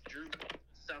 It's just Drew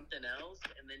something else,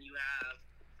 and then you have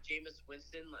Jameis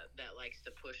Winston that likes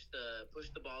to push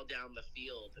the ball down the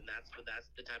field, and that's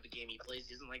the type of game he plays.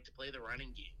 He doesn't like to play the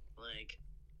running game.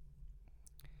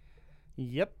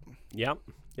 Yep. Yeah.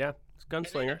 It's a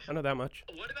gunslinger. I know that much.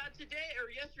 What about today or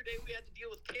yesterday? We had to deal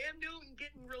with Cam Newton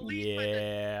getting released by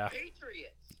the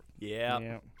Patriots.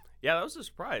 Yeah, that was a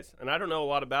surprise. And I don't know a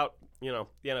lot about, the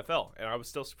NFL, and I was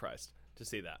still surprised to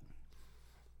see that.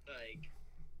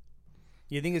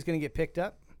 You think it's going to get picked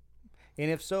up?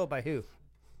 And if so, by who?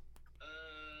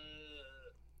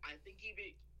 I think he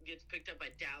gets picked up by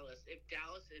Dallas. If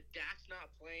Dak's not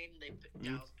playing,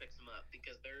 Dallas picks him up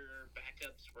because their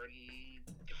backups were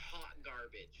hot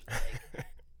garbage,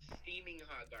 steaming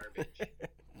hot garbage,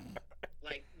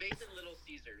 basic Little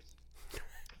Caesars.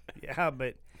 Yeah,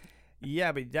 but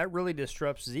that really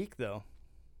disrupts Zeke, though.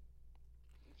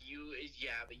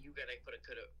 But you gotta put a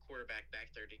quarterback back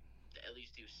there to at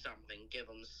least do something. Give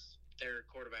them their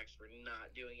quarterbacks were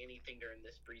not doing anything during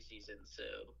this preseason,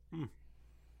 so.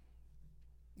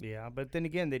 Yeah, but then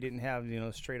again, they didn't have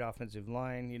straight offensive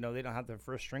line. They don't have their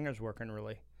first stringers working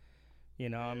really.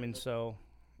 So.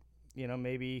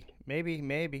 Maybe.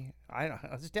 I don't.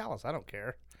 It's Dallas. I don't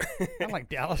care. I like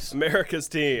Dallas. America's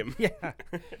team. Yeah,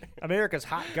 America's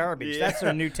hot garbage. That's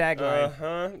their new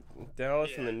tagline.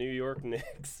 Dallas and the New York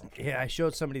Knicks. Yeah, I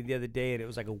showed somebody the other day, and it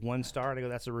was like a 1-star. And I go,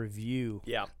 "That's a review."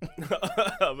 Yeah,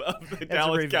 of the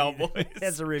Dallas Cowboys.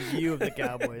 That's a review of the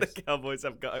Cowboys. The Cowboys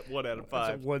have got 1 out of 5.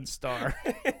 That's a 1-star.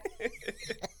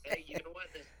 Hey, you know what?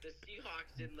 The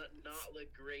Seahawks did not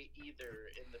look great either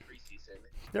in the preseason.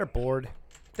 They're bored.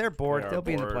 They'll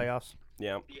be in the playoffs.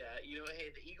 Yeah. Yeah, hey,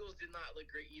 the Eagles did not look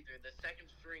great either. The second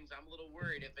strings, I'm a little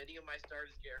worried. If any of my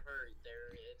starters get hurt,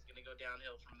 it's going to go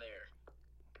downhill from there.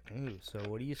 Ooh, so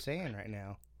what are you saying right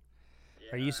now?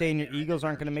 Yeah, Are you saying your Eagles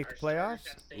aren't going to make the playoffs?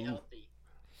 Have to stay healthy.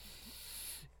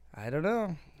 I don't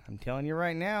know. I'm telling you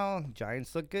right now,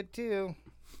 Giants look good too.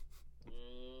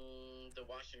 The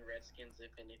Washington Redskins,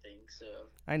 if anything. So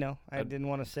I know. I didn't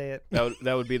want to say it.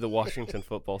 That would be the Washington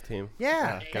football team.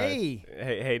 Yeah.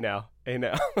 Hey now.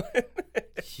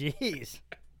 Jeez.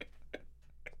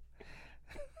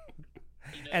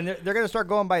 And they're going to start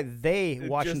going by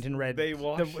Washington Red. There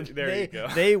you go.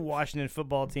 They Washington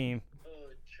football team. Oh,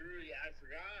 true. Yeah, I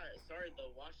forgot. Sorry, the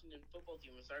Washington football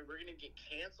team. I'm sorry, we're going to get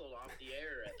canceled off the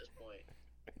air at this point.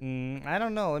 I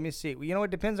don't know. Let me see. Well, it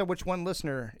depends on which one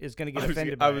listener is going to get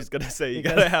offended by I was going to say you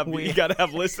got to have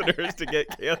listeners to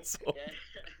get canceled.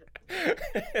 Well,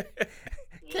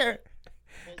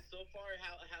 so far,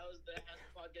 how's the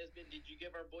podcast been? Did you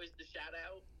give our boys the shout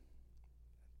out?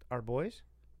 Our boys?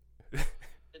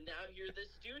 And now you're the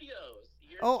studios.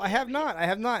 I have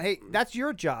not. Hey, that's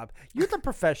your job. You're the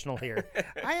professional here.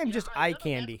 I am just eye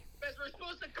candy. You guys were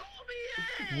supposed to call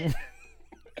me in.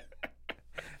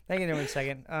 Hang on 1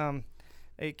 second.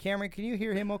 Hey, Cameron, can you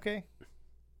hear him okay?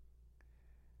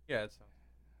 Yeah,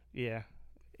 Yeah.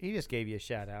 He just gave you a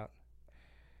shout out.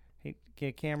 Hey,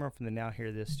 Cameron from the Now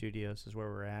Hear This Studios is where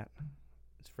we're at.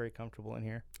 It's very comfortable in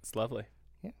here. It's lovely.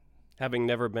 Yeah. Having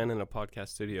never been in a podcast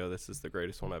studio, this is the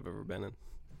greatest one I've ever been in.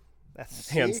 That's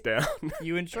hands down.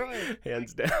 You and Troy.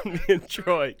 Hands down. Me and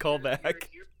Troy. Call back.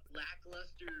 Your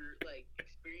lackluster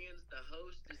experience. The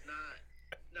host is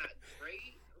not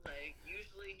great.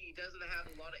 Usually he doesn't have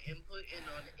a lot of input in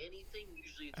on anything.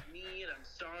 Usually it's me, and I'm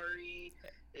sorry.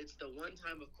 It's the one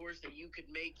time, of course, that you could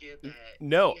make it.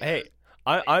 No, hey,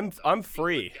 I'm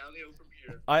free.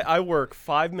 I work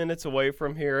 5 minutes away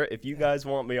from here. If you guys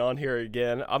want me on here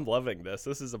again, I'm loving this.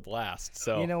 This is a blast.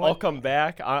 So I'll come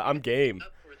back. I'm game.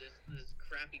 For this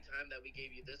crappy time that we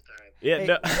gave you this time. Yeah. Hey,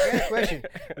 No. I got a question.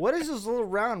 What does this little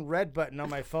round red button on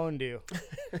my phone do?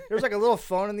 There's like a little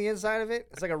phone on the inside of it.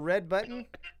 It's like a red button.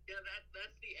 Yeah,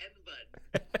 that's the end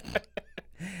button.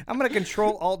 I'm gonna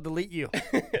Control Alt Delete you.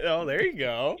 Oh, there you go. You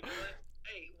know what?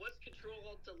 Hey, what's Control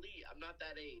Alt Delete? I'm not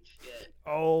that age yet.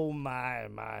 Oh my.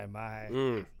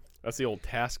 That's the old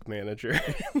task manager.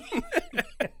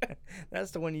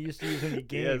 That's the one you used to use when you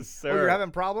game. Yes, sir. Oh, you're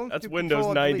having problems? That's Do Windows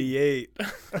Control Alt Delete.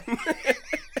 98.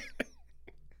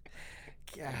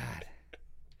 God.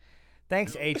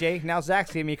 Thanks, AJ. Now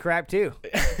Zach's giving me crap too.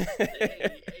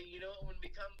 Hey, you know what?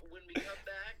 When we come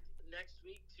back next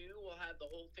week too, we'll have the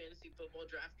whole fantasy football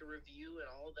draft to review and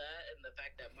all that, and the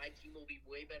fact that my team will be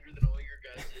way better than all your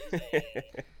guys'.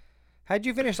 How'd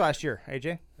you finish last year,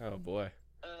 AJ? Oh boy.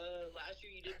 Last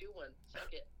year you did do one.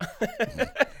 Suck it.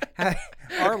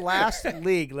 Our last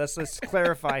league. Let's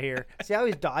clarify here. See how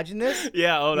he's dodging this?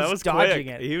 Yeah. Oh, that He's was dodging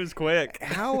quick. it. He was quick.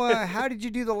 How did you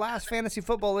do the last fantasy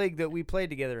football league that we played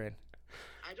together in?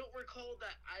 I don't recall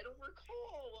that. I don't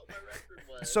recall what my record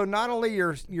was. So not only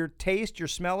your taste, your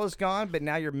smell is gone, but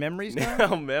now your memory's gone.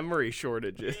 Now memory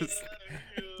shortages.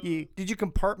 Did you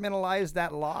compartmentalize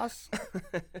that loss? Yeah,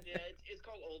 it's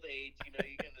called old age. You know,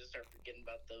 you kind of start forgetting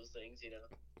about those things. You know.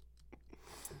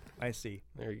 I see.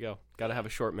 There you go. Got to have a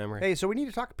short memory. Hey, so we need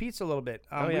to talk pizza a little bit.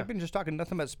 Oh, yeah. We've been just talking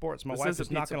nothing but sports. My This wife a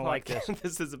is not pizza going to like this. podcast.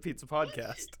 This is a pizza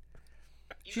podcast.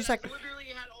 You She's guys like- literally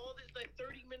had all this like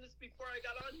 30 minutes before I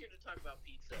got on here to talk about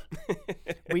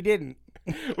pizza. We didn't.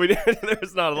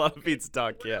 There's not a lot of pizza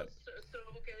talk What yet. else? So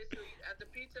at the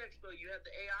Pizza Expo, you had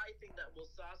the AI thing that will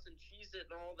sauce and cheese it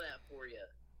and all that for you.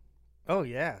 Oh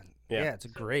yeah, Yeah. yeah. It's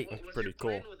great. What's pretty your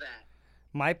plan cool. with that?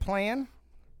 My plan.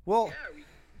 Well, Yeah, are we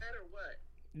that or what?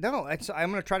 no. I'm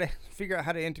going to try to figure out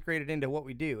how to integrate it into what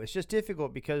we do. It's just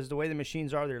difficult because the way the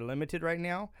machines are, they're limited right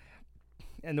now,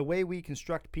 and the way we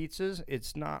construct pizzas,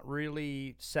 it's not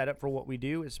really set up for what we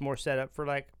do. It's more set up for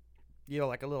like a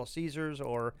Little Caesars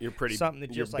or You're pretty something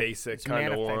that your just like basic it's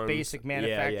kind of ones. basic Yeah,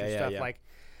 manufactured yeah, stuff yeah. like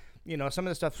some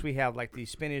of the stuffs we have like the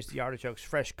spinach, the artichokes,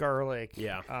 fresh garlic.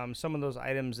 Yeah. Some of those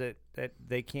items that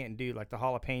they can't do, like the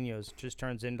jalapenos, just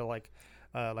turns into like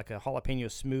a jalapeno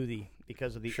smoothie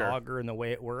because of the Sure. auger and the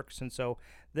way it works. And so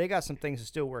they got some things to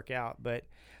still work out, but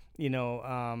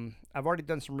I've already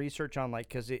done some research on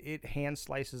because it hand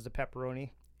slices the pepperoni.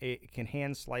 It can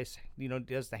hand slice,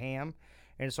 does the ham.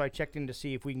 And so I checked in to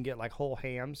see if we can get like whole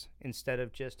hams instead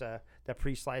of just the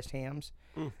pre-sliced hams.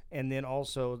 And then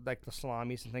also like the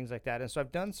salamis and things like that. And so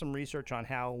I've done some research on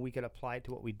how we could apply it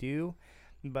to what we do,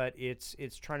 but it's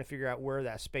trying to figure out where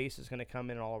that space is going to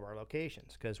come in all of our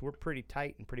locations because we're pretty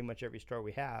tight in pretty much every store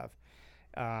we have.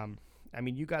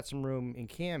 You got some room in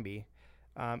Canby.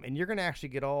 And you're going to actually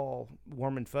get all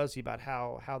warm and fuzzy about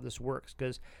how this works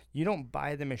because you don't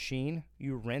buy the machine,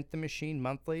 you rent the machine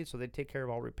monthly, so they take care of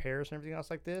all repairs and everything else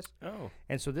like this. Oh.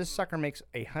 And so this sucker makes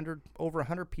over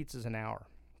 100 pizzas an hour.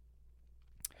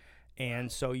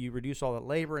 And so you reduce all that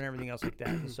labor and everything else like that.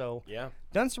 And so Yeah.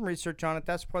 done some research on it.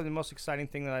 That's probably the most exciting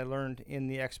thing that I learned in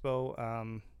the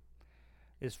expo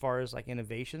as far as like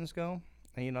innovations go.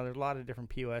 And, there's a lot of different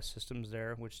POS systems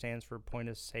there, which stands for point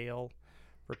of sale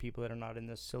for people that are not in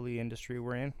this silly industry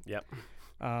we're in. Yep.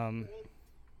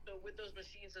 So with those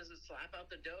machines, does it slap out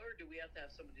the dough, or do we have to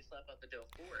have somebody slap out the dough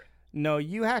for it? No,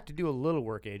 you have to do a little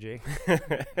work, AJ. Well,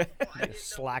 I didn't know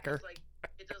slacker. because,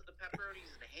 it does the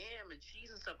pepperonis and ham and cheese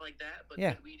and stuff like that. But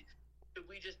Yeah. could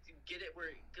we just get it where?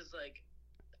 Because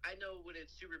I know when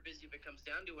it's super busy, if it comes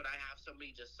down to it, I have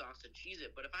somebody just sauce and cheese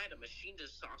it. But if I had a machine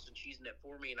just sauce and cheesing it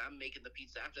for me, and I'm making the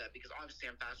pizza after that, because obviously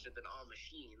I'm faster than all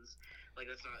machines.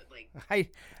 That's not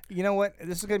You know what?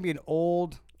 This is going to be an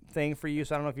old thing for you,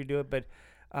 so I don't know if you do it, but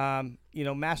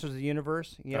Masters of the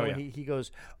Universe. yeah. He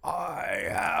goes, "I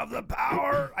have the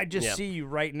power." I just Yep. see you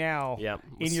right now Yep.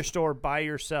 in your store by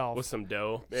yourself, With some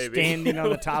dough, maybe. standing on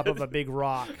the top of a big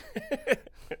rock.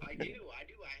 I do. I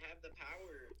have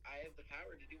the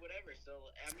power to do whatever. So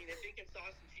if it can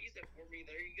sauce and cheese it for me,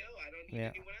 there you go. I don't need Yeah.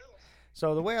 anyone else.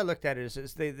 So the way I looked at it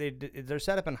is they're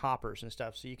set up in hoppers and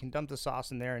stuff, so you can dump the sauce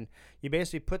in there, and you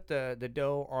basically put the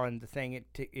dough on the thing.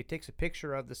 It takes a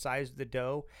picture of the size of the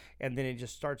dough, and then it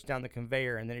just starts down the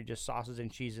conveyor, and then it just sauces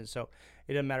and cheeses. So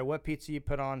it doesn't matter what pizza you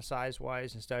put on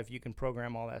size-wise and stuff. You can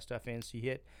program all that stuff in. So you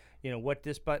hit,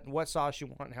 what sauce you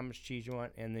want, how much cheese you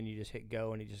want, and then you just hit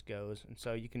go, and it just goes. And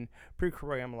so you can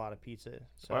pre-program a lot of pizza.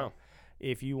 So Wow.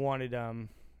 if you wanted, and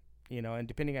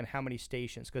depending on how many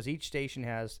stations, because each station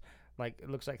has it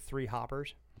looks like 3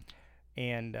 hoppers,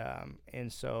 and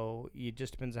so it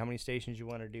just depends on how many stations you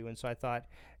want to do. And so I thought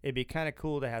it'd be kind of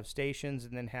cool to have stations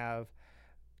and then have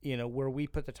where we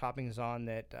put the toppings on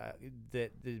that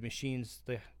the machines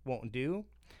won't do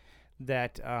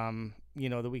that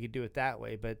that we could do it that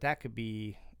way. But that could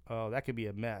be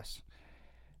a mess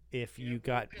if you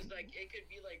got Because it could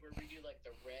be where we do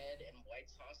the red and white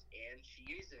sauce and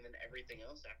cheese, and then everything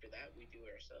else after that we do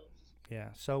it ourselves. yeah.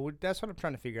 So that's what I'm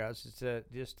trying to figure out. Is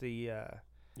just the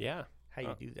Yeah. how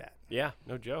you do that, Yeah.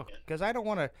 No joke. because I don't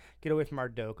want to get away from our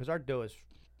dough because our dough is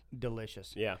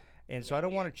delicious. Yeah. And so I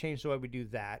don't want to change the way we do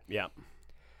that. Yeah.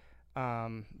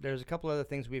 There's a couple other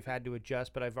things we've had to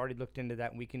adjust, but I've already looked into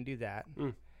that, and we can do that.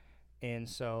 And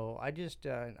so I just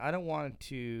I don't want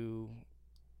to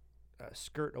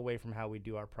skirt away from how we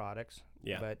do our products.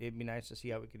 Yeah. But it'd be nice to see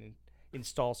how we can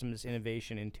install some of this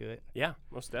innovation into it. Yeah.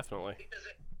 Most definitely. Because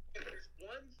if there's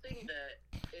one thing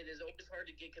that it is always hard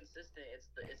to get consistent, it's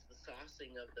the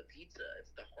saucing of the pizza.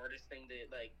 It's the hardest thing to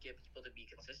get people to be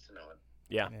consistent on.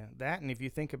 Yeah. That, and if you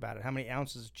think about it, how many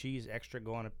ounces of cheese extra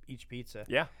go on each pizza?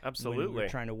 Yeah, When absolutely. you're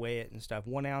trying to weigh it and stuff.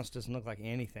 1 ounce doesn't look like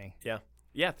anything. Yeah.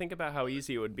 Yeah, think about how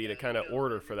easy it would be to kind of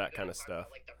order for that kind of stuff.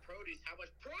 Like the produce, how much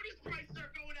produce prices are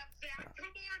going up, Zach? Come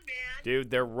on, man. Dude,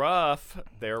 they're rough.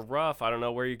 They're rough. I don't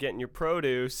know where you're getting your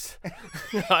produce.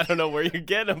 I don't know where you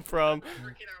get them from.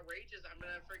 Freaking outrageous. I'm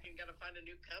gonna freaking gotta find a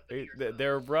new company. Or something.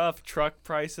 They're rough. Truck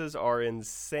prices are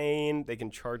insane. They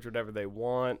can charge whatever they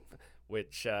want,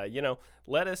 which,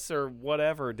 lettuce or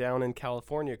whatever down in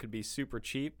California could be super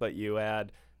cheap, but you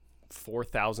add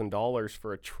 $4,000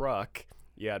 for a truck.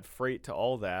 You add freight to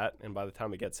all that, and by the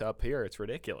time it gets up here, it's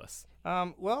ridiculous.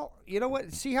 Well, you know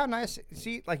what? See how nice.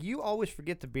 See, like you always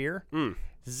forget the beer.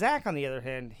 Zach, on the other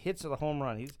hand, hits the home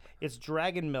run. It's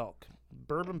Dragon Milk,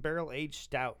 bourbon barrel aged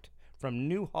stout from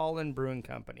New Holland Brewing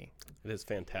Company. It is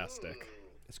fantastic.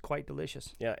 It's quite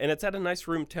delicious. Yeah, and it's at a nice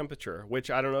room temperature,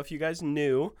 which I don't know if you guys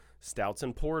knew. Stouts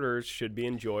and porters should be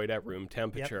enjoyed at room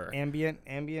temperature. Yep.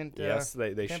 Ambient. Yes,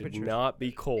 they should temperatures. not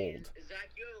be cold.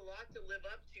 Zach, you have a lot to live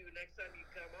up to next time you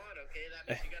come on, okay? That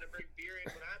means you gotta bring beer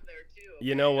in when I'm there, too. Okay?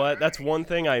 You know what? All That's right. one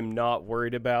thing I'm not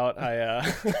worried about.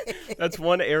 That's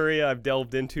one area I've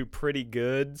delved into pretty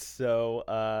good. So,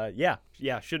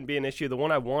 shouldn't be an issue. The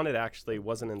one I wanted actually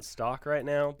wasn't in stock right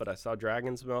now, but I saw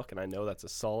Dragon's Milk, and I know that's a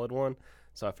solid one.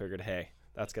 So I figured, hey,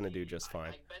 that's going to do just fine.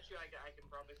 I bet you I can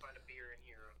probably find a beer in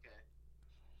here,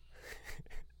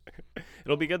 okay?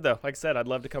 It'll be good, though. Like I said, I'd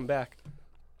love to come back.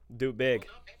 Do it big.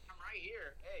 Well, no, hey, I'm right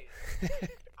here. Hey,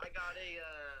 I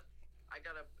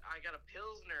got a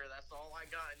Pilsner. That's all I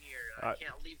got in here. I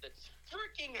can't leave the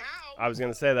freaking house. I was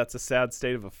going to say that's a sad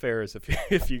state of affairs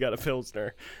if you got a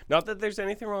Pilsner. Not that there's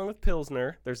anything wrong with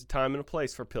Pilsner. There's a time and a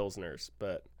place for Pilsners,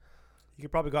 but... You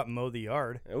could probably go out and mow the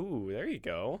yard. Ooh, there you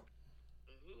go.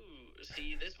 Ooh,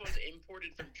 see, this one's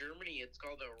imported from Germany. It's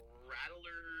called a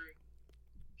Rattler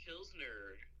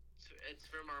Pilsner. It's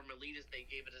from our Miletus. They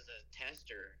gave it as a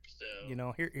tester. So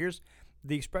Here's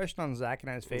the expression on Zach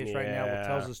and I's face right now that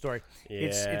tells the story.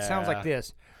 It sounds like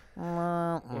this.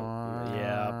 Yeah.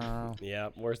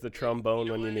 Where's the trombone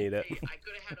when you need it? Hey, I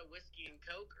could have had a whiskey and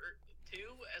Coke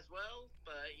too as well,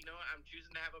 but I'm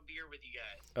choosing to have a beer with you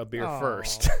guys. A beer Aw.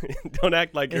 first. Don't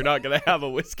act like you're not going to have a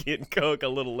whiskey and Coke a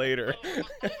little later. I will.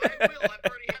 I've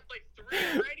already had like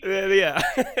 3 already. Yeah. I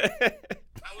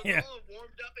was all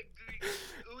warmed up and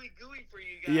gooey for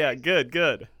you guys. Yeah,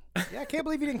 good. Yeah, I can't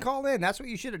believe you didn't call in. That's what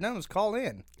you should have done was call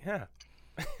in. Yeah.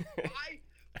 I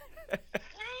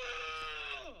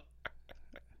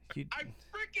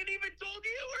freaking even told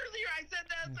you earlier. I said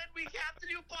we have to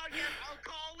do a podcast. I'll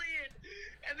call in,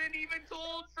 and then even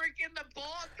told freaking the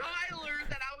boss Tyler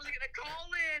that I was gonna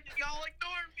call in, and y'all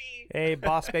ignored me. Hey,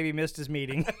 boss baby missed his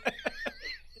meeting.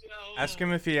 Ask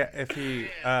him if he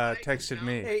texted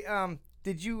me. Hey,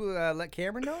 did you let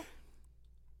Cameron know?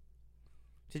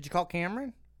 Did you call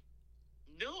Cameron?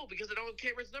 No, because I don't have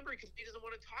Cameron's number because he doesn't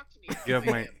want to talk to me.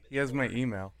 He has my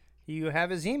email. You have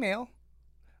his email.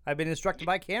 I've been instructed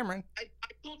by Cameron. I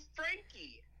told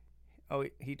Frankie. Oh,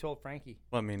 he told Frankie.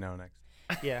 Let me know next.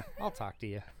 Yeah, I'll talk to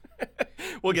you.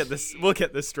 We'll get this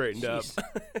straightened up. Jeez.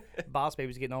 Boss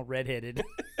baby's getting all redheaded.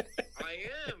 I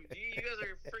am. You guys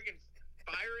are freaking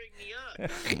firing me up.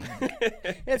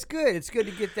 It's good. It's good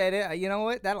to get that in. You know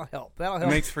what? That'll help. It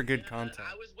makes for good content.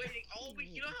 I was waiting all week.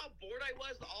 You know how bored I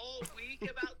was all week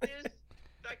about this? In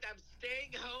fact, I'm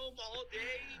staying home all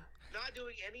day, not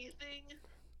doing anything.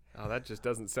 Oh, that just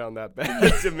doesn't sound that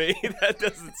bad to me. That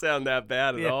doesn't sound that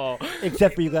bad at all.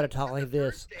 Except for you got to talk like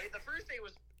this. The first day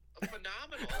was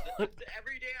phenomenal.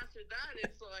 Every day after that,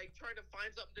 it's like trying to find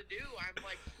something to do. I'm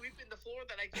like sweeping the floor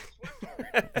that I just swept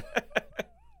already.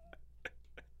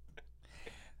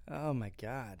 Oh my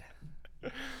God.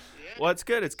 Well, it's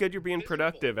good. It's good you're being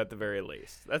productive at the very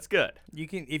least. That's good. You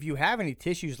can, if you have any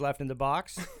tissues left in the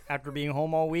box after being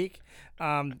home all week,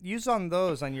 use on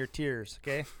those on your tears.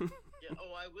 Okay. Yeah,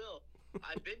 oh, I will.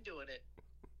 I've been doing it.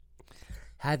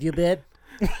 Have you been?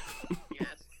 Yes,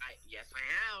 I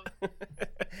have.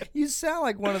 You sound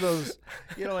like one of those.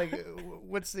 Like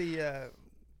what's the?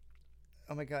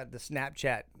 Oh my God, the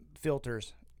Snapchat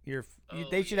filters.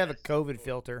 They should have a COVID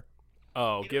filter.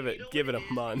 Oh, give it a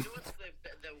month. You know what's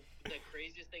the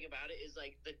craziest thing about it is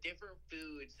like the different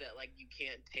foods that like you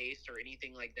can't taste or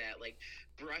anything like that. Like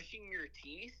brushing your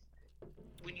teeth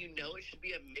when you know it should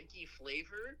be a minty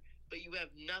flavor, but you have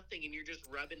nothing and you're just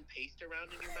rubbing paste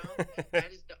around in your mouth.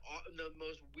 That is the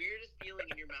most weirdest feeling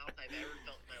in your mouth I've ever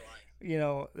felt in my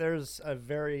life. There's a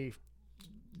very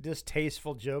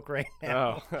distasteful joke right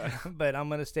now, but I'm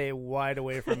gonna stay wide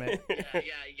away from it.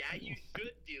 Yeah, you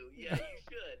should do. Yeah, you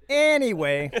should.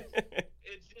 Anyway,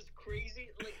 It's just crazy,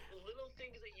 like little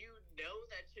things that you know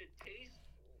that should taste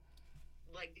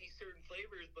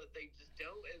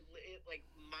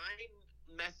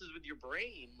messes with your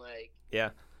brain. Like, Yeah.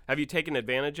 Have you taken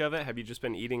advantage of it? Have you just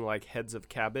been eating like heads of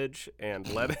cabbage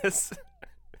and lettuce?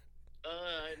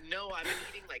 no, I've been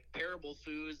eating like terrible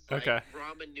foods, like Okay.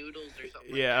 ramen noodles or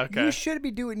something. Yeah, Like okay. You should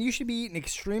be eating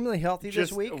extremely healthy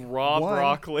Just this week. raw One,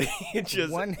 broccoli,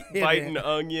 just one biting hit.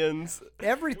 onions.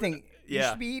 everything. You Yeah.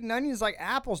 should be eating onions like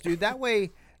apples, dude. That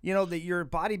way, that your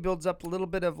body builds up a little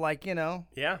bit of like, Yeah,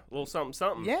 a little something,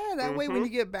 something. yeah. That way, when you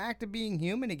get back to being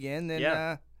human again, then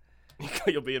Yeah.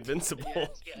 You'll be invincible.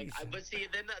 Yeah, but see,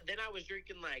 then I was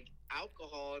drinking like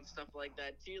alcohol and stuff like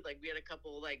that too. Like we had a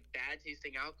couple like bad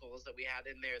tasting alcohols that we had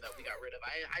in there that we got rid of.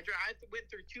 I went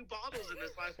through 2 bottles in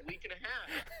this last week and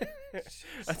a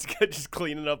half. That's good. Just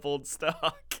cleaning up old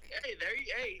stock. Hey,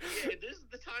 yeah, this is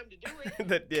the time to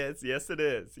do it. Yes, it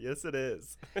is. Yes, it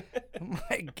is. oh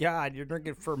my God, you're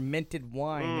drinking fermented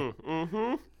wine.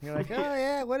 Mm-hmm. You're like, oh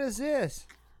yeah, what is this?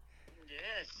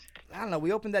 Yes. I don't know.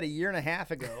 We opened that a year and a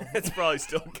half ago. It's probably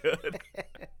still good.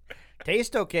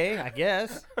 Tastes okay, I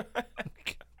guess.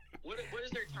 What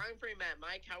is their time frame at,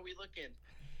 Mike? How are we looking?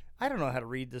 I don't know how to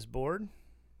read this board.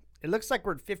 It looks like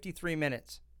we're at 53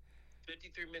 minutes.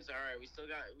 53 minutes. All right, we still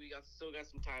got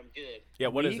some time. Good. Yeah,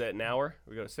 what is We- it? An hour?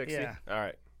 We go to 60? Yeah. All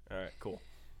right, cool.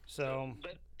 So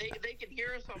But they can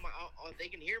hear us on they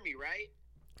can hear me, right?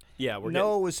 Yeah, we're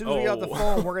no, as soon as we get off the Oh.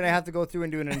 phone, we're gonna have to go through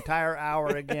and do an entire hour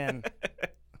again.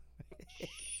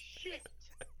 Shit.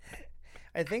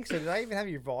 I think so. Did I even have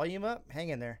your volume up? Hang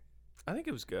in there. I think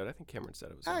it was good. I think Cameron said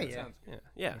it was Oh, good. yeah. Sounds Yeah,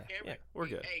 yeah, Cameron, yeah, we're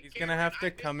good. Hey, He's gonna Cameron, have I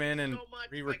to miss come you in and so much, my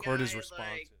re-record his guy.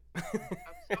 responses. Like,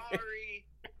 I'm sorry.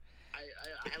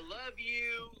 I love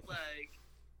you. Like,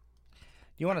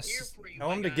 You want I'm here to? for you. Tell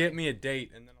my him to guy. get me a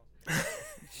date, and then I'll.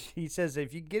 He says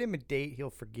if you get him a date, he'll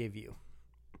forgive you.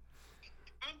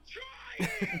 I'm trying.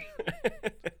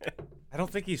 I don't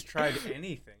think he's tried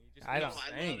anything. He just I keeps don't- I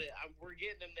saying. love it. We're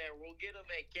getting him there. We'll get him.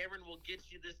 Hey, Cameron, we'll get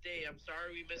you this day. I'm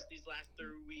sorry we missed these last 3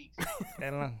 weeks. I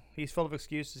don't know. He's full of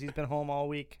excuses. He's been home all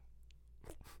week.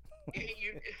 Oh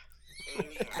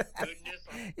my goodness.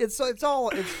 It's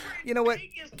you know what,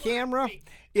 camera.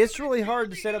 It's really hard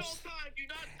to set up. Do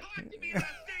not talk to me about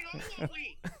staying all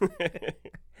week.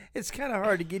 It's kind of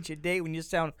hard to get you a date when you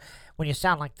sound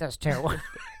like this too.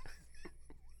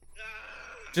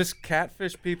 Just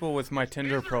catfish people with my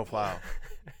Tinder profile.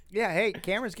 Yeah. Hey,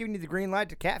 Cameron's giving you the green light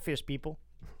to catfish people.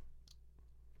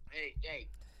 Hey,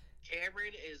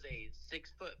 Cameron is a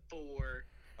 6'4",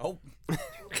 Oh,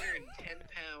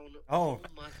 210-pound, Oh. all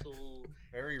muscle,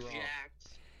 very wrong. jacked,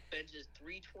 benches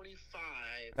 325.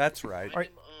 That's right. Find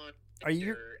him on are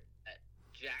you- Twitter at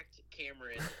Jacked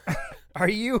Cameron. Are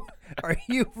you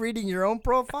reading your own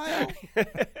profile?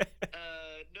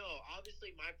 No,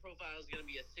 obviously my profile is gonna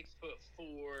be a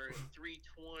 6'4",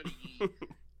 320,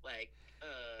 like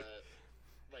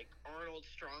Arnold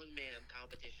strongman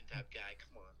competition type guy.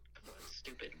 Come on,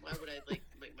 stupid. Why would I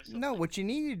make myself? No, look- what you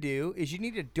need to do is you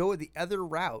need to do it the other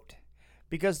route,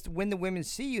 because when the women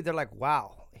see you, they're like,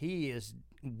 "Wow, he is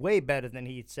way better than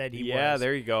he said he was." Yeah,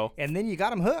 there you go. And then you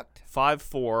got him hooked.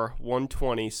 5'4",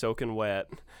 120, soaking wet.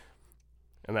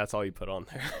 And that's all you put on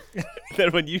there.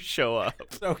 Then when you show up.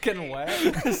 Soaking wet.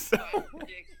 5'6", 200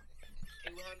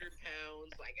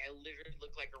 pounds. Like I literally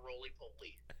look like a roly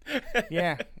poly.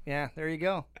 Yeah. There you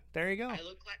go. I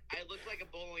look like a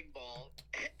bowling ball.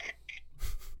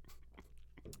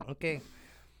 Okay.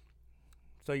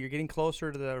 So you're getting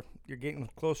closer to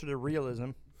realism.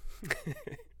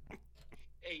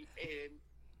 Hey, and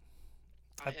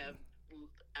I have,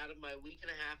 out of my week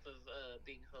and a half of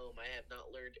being home, I have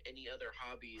not learned any other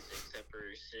hobbies except for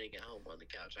sitting at home on the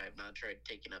couch. I have not tried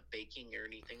taking up baking or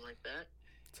anything like that.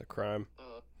 It's a crime.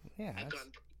 Yeah, I've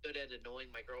gotten pretty good at annoying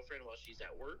my girlfriend while she's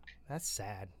at work. that's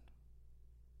sad.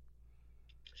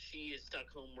 She is stuck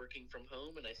home working from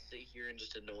home, and I sit here and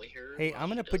just annoy her. Hey, while I'm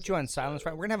she gonna does put you it. on silence.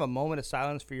 Right, we're gonna have a moment of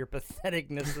silence for your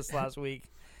patheticness this last week.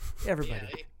 Everybody.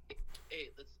 Yeah, hey,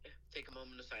 let's take a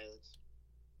moment of silence.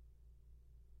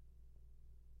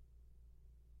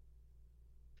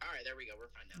 All right, there we go. We're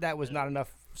fine now. That was not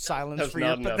enough silence That's for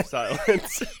not your enough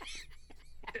silence.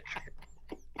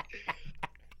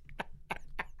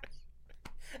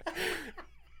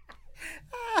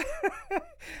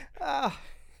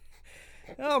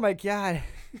 Oh my God.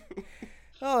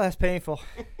 Oh, that's painful.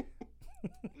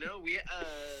 No, we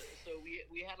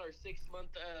had our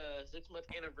 6-month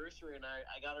anniversary, and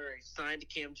I got her a signed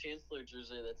Cam Chancellor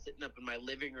jersey that's sitting up in my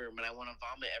living room, and I want to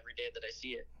vomit every day that I see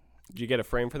it. Did you get a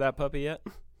frame for that puppy yet?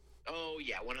 Oh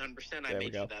yeah, 100%. I There we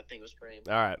made go. sure that thing was framed.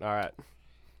 All right.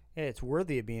 Yeah, it's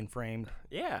worthy of being framed.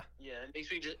 Yeah. Yeah,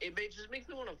 it just makes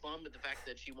me want to vomit the fact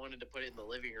that she wanted to put it in the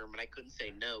living room, and I couldn't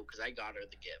say no because I got her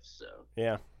the gift. So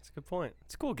Yeah. It's a good point.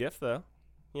 It's a cool gift, though.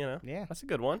 You know, Yeah. that's a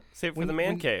good one. Save it for When- the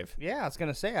man when- cave. Yeah, I was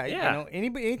gonna say, Yeah.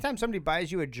 anytime somebody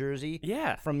buys you a jersey,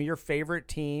 Yeah. from your favorite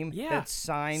team, Yeah. that's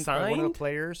signed by one of Signed? the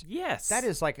players, Yes. that's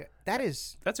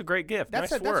a great gift.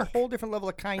 that's nice a work. whole different level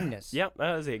of kindness. Yep,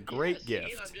 that is a great Yeah, see,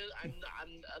 gift.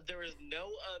 there was no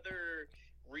other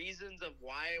reasons of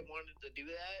why I wanted to do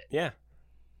that. Yeah.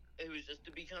 It was just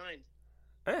to be kind.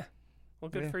 Well,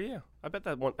 good Yeah. for you. I bet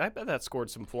that scored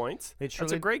some points. It That's a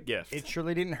surely- great gift. It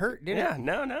surely didn't hurt, did yeah. it?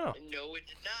 No. No, it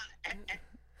did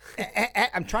not.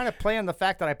 I'm trying to play on the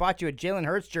fact that I bought you a Jalen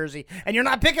Hurts jersey, and you're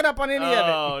not picking up on any of it.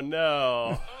 Oh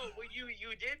no. Oh, well, you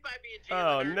did buy me a Oh,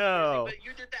 Jalen Hurts no. jersey, but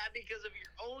you did that because of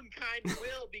your own kind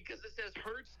will, because it says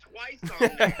Hurts twice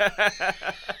on there.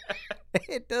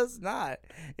 It does not.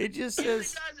 It just Yes, it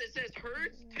says. does. It says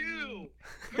Hurts too.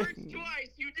 Hurts twice.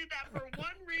 You did that for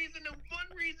one reason and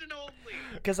one reason only.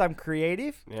 Because I'm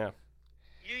creative. Yeah.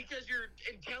 Because you're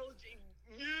intelligent.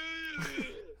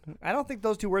 I don't think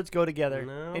those two words go together.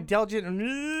 No. Intelligent.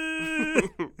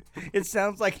 It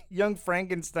sounds like young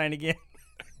Frankenstein again.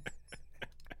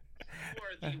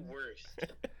 You are the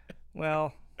worst.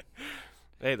 Well,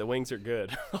 Hey, the wings are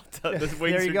good. The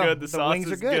wings there you are go. good. The sauce wings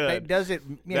is are good. That does it.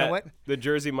 You know what? The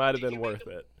jersey might have Did been you make worth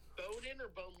them it. Bone in or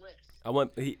boneless? I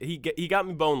went. He got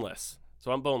me boneless,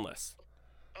 so I'm boneless.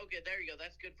 Okay, there you go.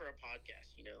 That's good for a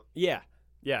podcast, you know. Yeah.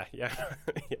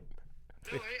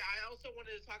 No, hey, I also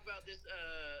wanted to talk about this.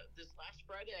 This last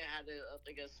Friday, I had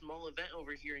a small event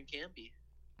over here in Campy.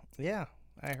 Yeah,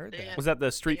 I heard They that. had- Was that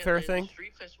the street They fair had the thing?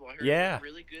 Street festival. I heard Yeah. it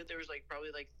was really good. There was probably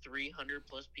 300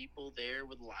 plus people there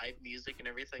with live music and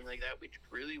everything like that, which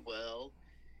really well.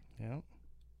 Yeah.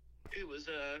 It was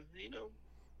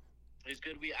it was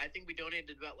good. I think we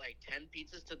donated about 10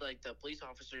 pizzas to the police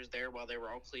officers there while they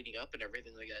were all cleaning up and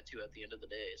everything like that too at the end of the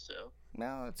day. So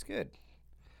No, that's good.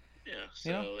 yeah, so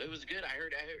You know? it was good. I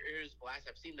heard it was a blast.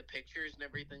 I've seen the pictures and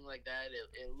everything like that.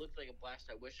 It looked like a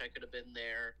blast. I wish I could have been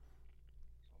there.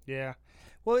 Yeah.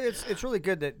 Well, it's really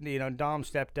good that Dom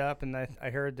stepped up, and I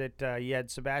heard that you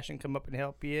had Sebastian come up and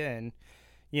help you, and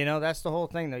that's the whole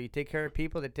thing though. You take care of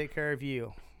people that take care of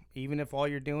you, even if all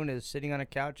you're doing is sitting on a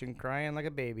couch and crying like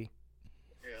a baby.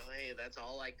 Hey, that's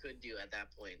all I could do at that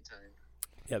point in time.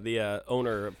 Yeah, the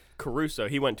owner of Caruso,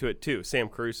 he went to it too, Sam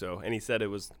Caruso, and he said it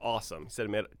was awesome. He said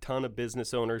he met a ton of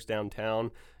business owners downtown,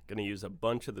 going to use a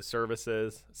bunch of the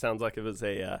services. Sounds like it was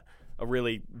a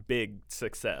really big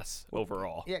success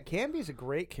overall. Yeah, Canby's a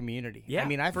great community. Yeah, I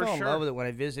mean, I for fell in sure. love with it when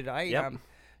I visited. Yep.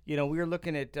 We were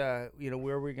looking at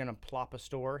where we're gonna plop a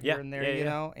store here Yeah, and there,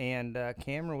 yeah. and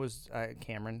Cameron was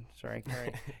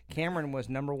Cameron was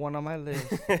number one on my list.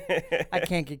 I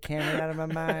can't get Cameron out of my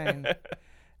mind.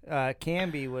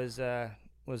 Canby was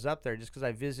up there just because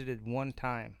I visited one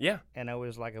time, Yeah, and I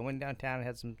went downtown and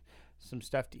had some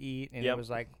stuff to eat, and Yep. it was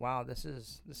like, wow, this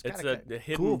it's got a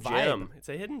hidden cool gem. vibe. It's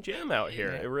a hidden gem out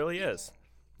here. Yeah. It really is.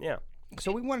 Yeah.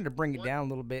 So we wanted to bring it down a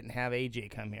little bit and have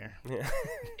AJ come here. Yeah.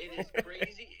 It is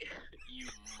crazy, you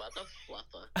mother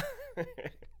fluffer.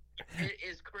 It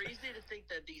is crazy to think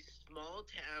that these small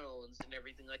towns and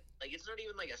everything like it's not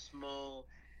even a small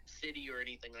city or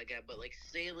anything like that, but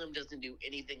Salem doesn't do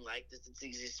anything like this. It's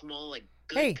these small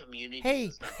good Hey, communities. Hey,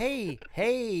 and stuff. hey,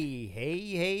 hey,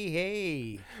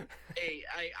 hey. Hey,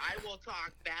 I will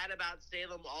talk bad about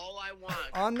Salem all I want.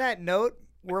 On that note,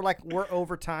 we're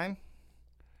over time.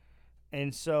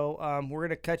 And so we're going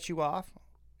to cut you off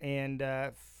and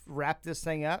wrap this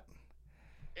thing up.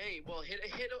 Hey, well, hit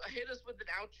us with an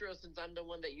outro since I'm the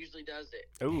one that usually does it.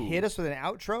 Ooh. Hit us with an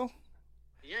outro.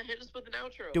 Yeah, hit us with an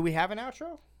outro. Do we have an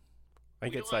outro? I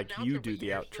think We it's don't have an you outro, do but the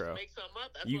you're supposed to outro. make something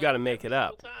up. That's You what gotta I do make it every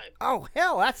up. single time. Oh,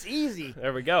 hell, that's easy.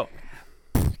 There we go.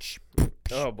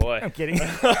 Oh boy. I'm kidding.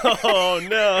 Oh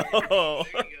no. There you go.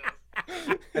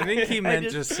 I think he meant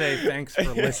just say thanks for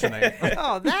listening.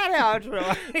 Oh, that outro.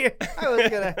 I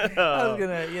was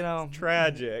gonna,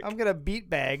 Tragic. I'm gonna beat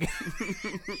bag. You gotta do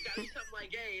something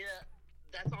like, hey,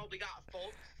 that's all we got,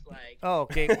 folks. Oh,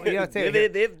 okay. Well, tell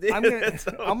you,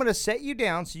 I'm gonna set you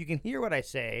down so you can hear what I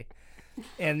say,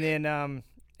 and then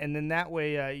that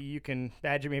way you can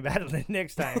badger me about it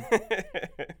next time.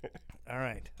 All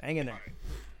right, hang in there.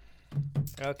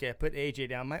 Okay, I put AJ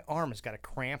down. My arm has got a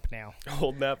cramp now.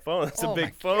 Holding that phone. That's Oh a big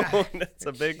my phone. God. That's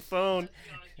a big phone.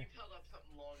 You've held up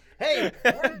something longer. Hey,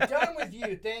 we're done with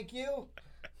you. Thank you.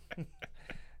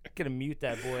 Gonna mute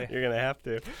that boy. You're gonna have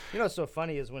to. You know what's so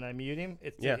funny is when I mute him,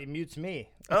 it mutes me.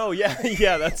 Oh yeah,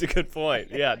 yeah. That's a good point.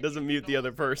 Yeah, it doesn't mute the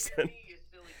other person. You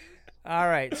silly goose. All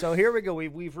right, so here we go.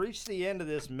 We've reached the end of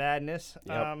this madness.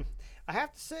 Yep. I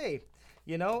have to say,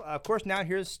 of course, now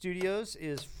Here's Studios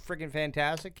is freaking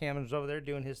fantastic. Cameron's over there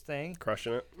doing his thing.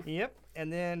 Crushing it. Yep.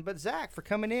 And then, but Zach for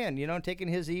coming in, taking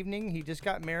his evening. He just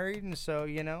got married, and so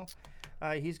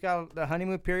he's got the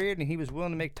honeymoon period, and he was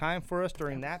willing to make time for us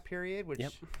during that period. Which,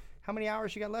 how many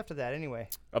hours you got left of that anyway?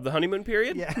 Of the honeymoon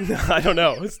period? Yeah. I don't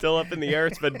know. It's still up in the air.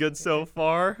 It's been good so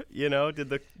far. Did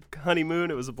the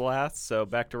honeymoon. It was a blast. So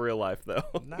back to real life, though.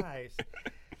 Nice.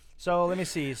 So let me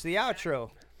see. So the outro.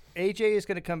 AJ is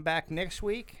going to come back next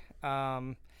week,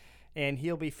 and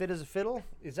he'll be fit as a fiddle.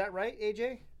 Is that right,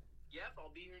 AJ? Yep,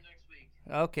 I'll be here next week.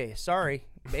 Okay, sorry.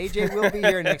 AJ will be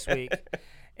here next week.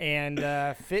 And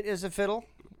fit as a fiddle.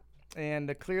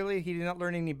 And clearly he did not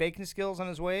learn any baking skills on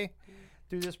his way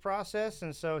through this process,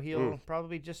 and so he'll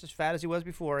probably be just as fat as he was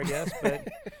before, I guess. But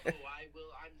I will.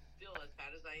 I'm still as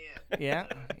fat as I am.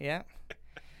 yeah.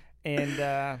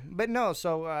 And but no.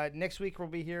 So next week we'll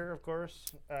be here, of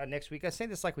course. Next week, I say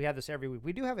this like we have this every week.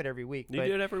 We do have it every week. You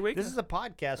do it every week? This is a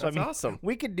podcast. So That's awesome.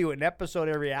 We could do an episode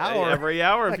every hour. Every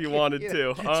hour if you wanted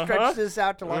to. Stretch this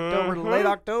out till October, late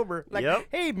October. Like,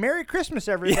 hey, Merry Christmas,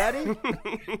 everybody.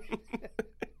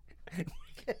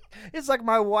 It's like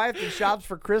my wife that shops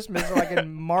for Christmas like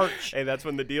in March. Hey, that's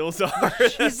when the deals are.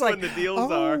 She's like, when the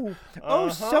deals are. Oh,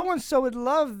 so-and-so would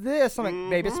love this. I'm like,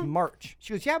 babe, it's March.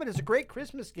 She goes, yeah, but it's a great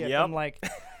Christmas gift. Yep. I'm like,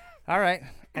 all right.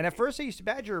 And at first I used to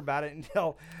badger her about it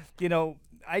until,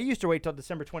 I used to wait till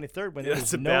December 23rd when there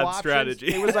was no bad options.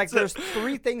 strategy. It was like there's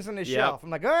 3 things on the shelf. I'm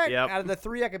like, all right, out of the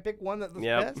 3, I could pick one that was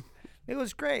best. It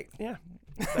was great. Yeah.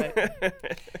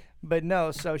 But no,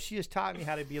 so she has taught me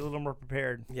how to be a little more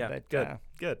prepared. Yeah, but,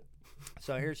 good.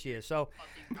 So here she is. So,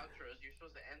 These outros, you're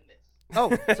supposed to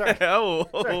end this. sorry.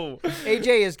 Oh.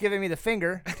 AJ is giving me the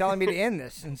finger, telling me to end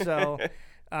this, and so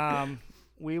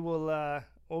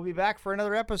we'll be back for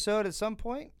another episode at some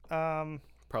point.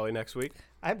 Probably next week.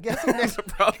 I'm guessing next.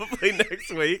 Probably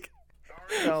next week.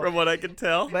 So, from what I can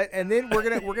tell. And then we're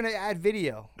gonna add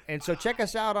video, and so check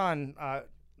us out on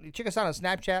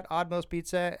Snapchat, Oddmost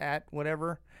Pizza at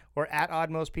whatever, or at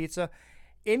Oddmost Pizza.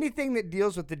 Anything that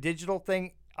deals with the digital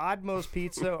thing, Oddmost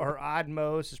Pizza or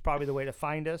Oddmost is probably the way to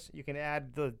find us. You can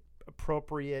add the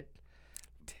appropriate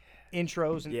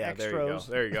intros and extras.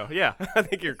 There you go. Yeah, I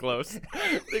think you're close.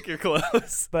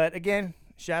 But again,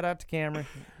 shout out to Cameron,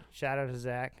 shout out to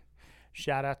Zach,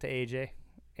 shout out to AJ,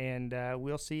 and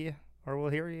we'll see you, or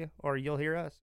we'll hear you, or you'll hear us.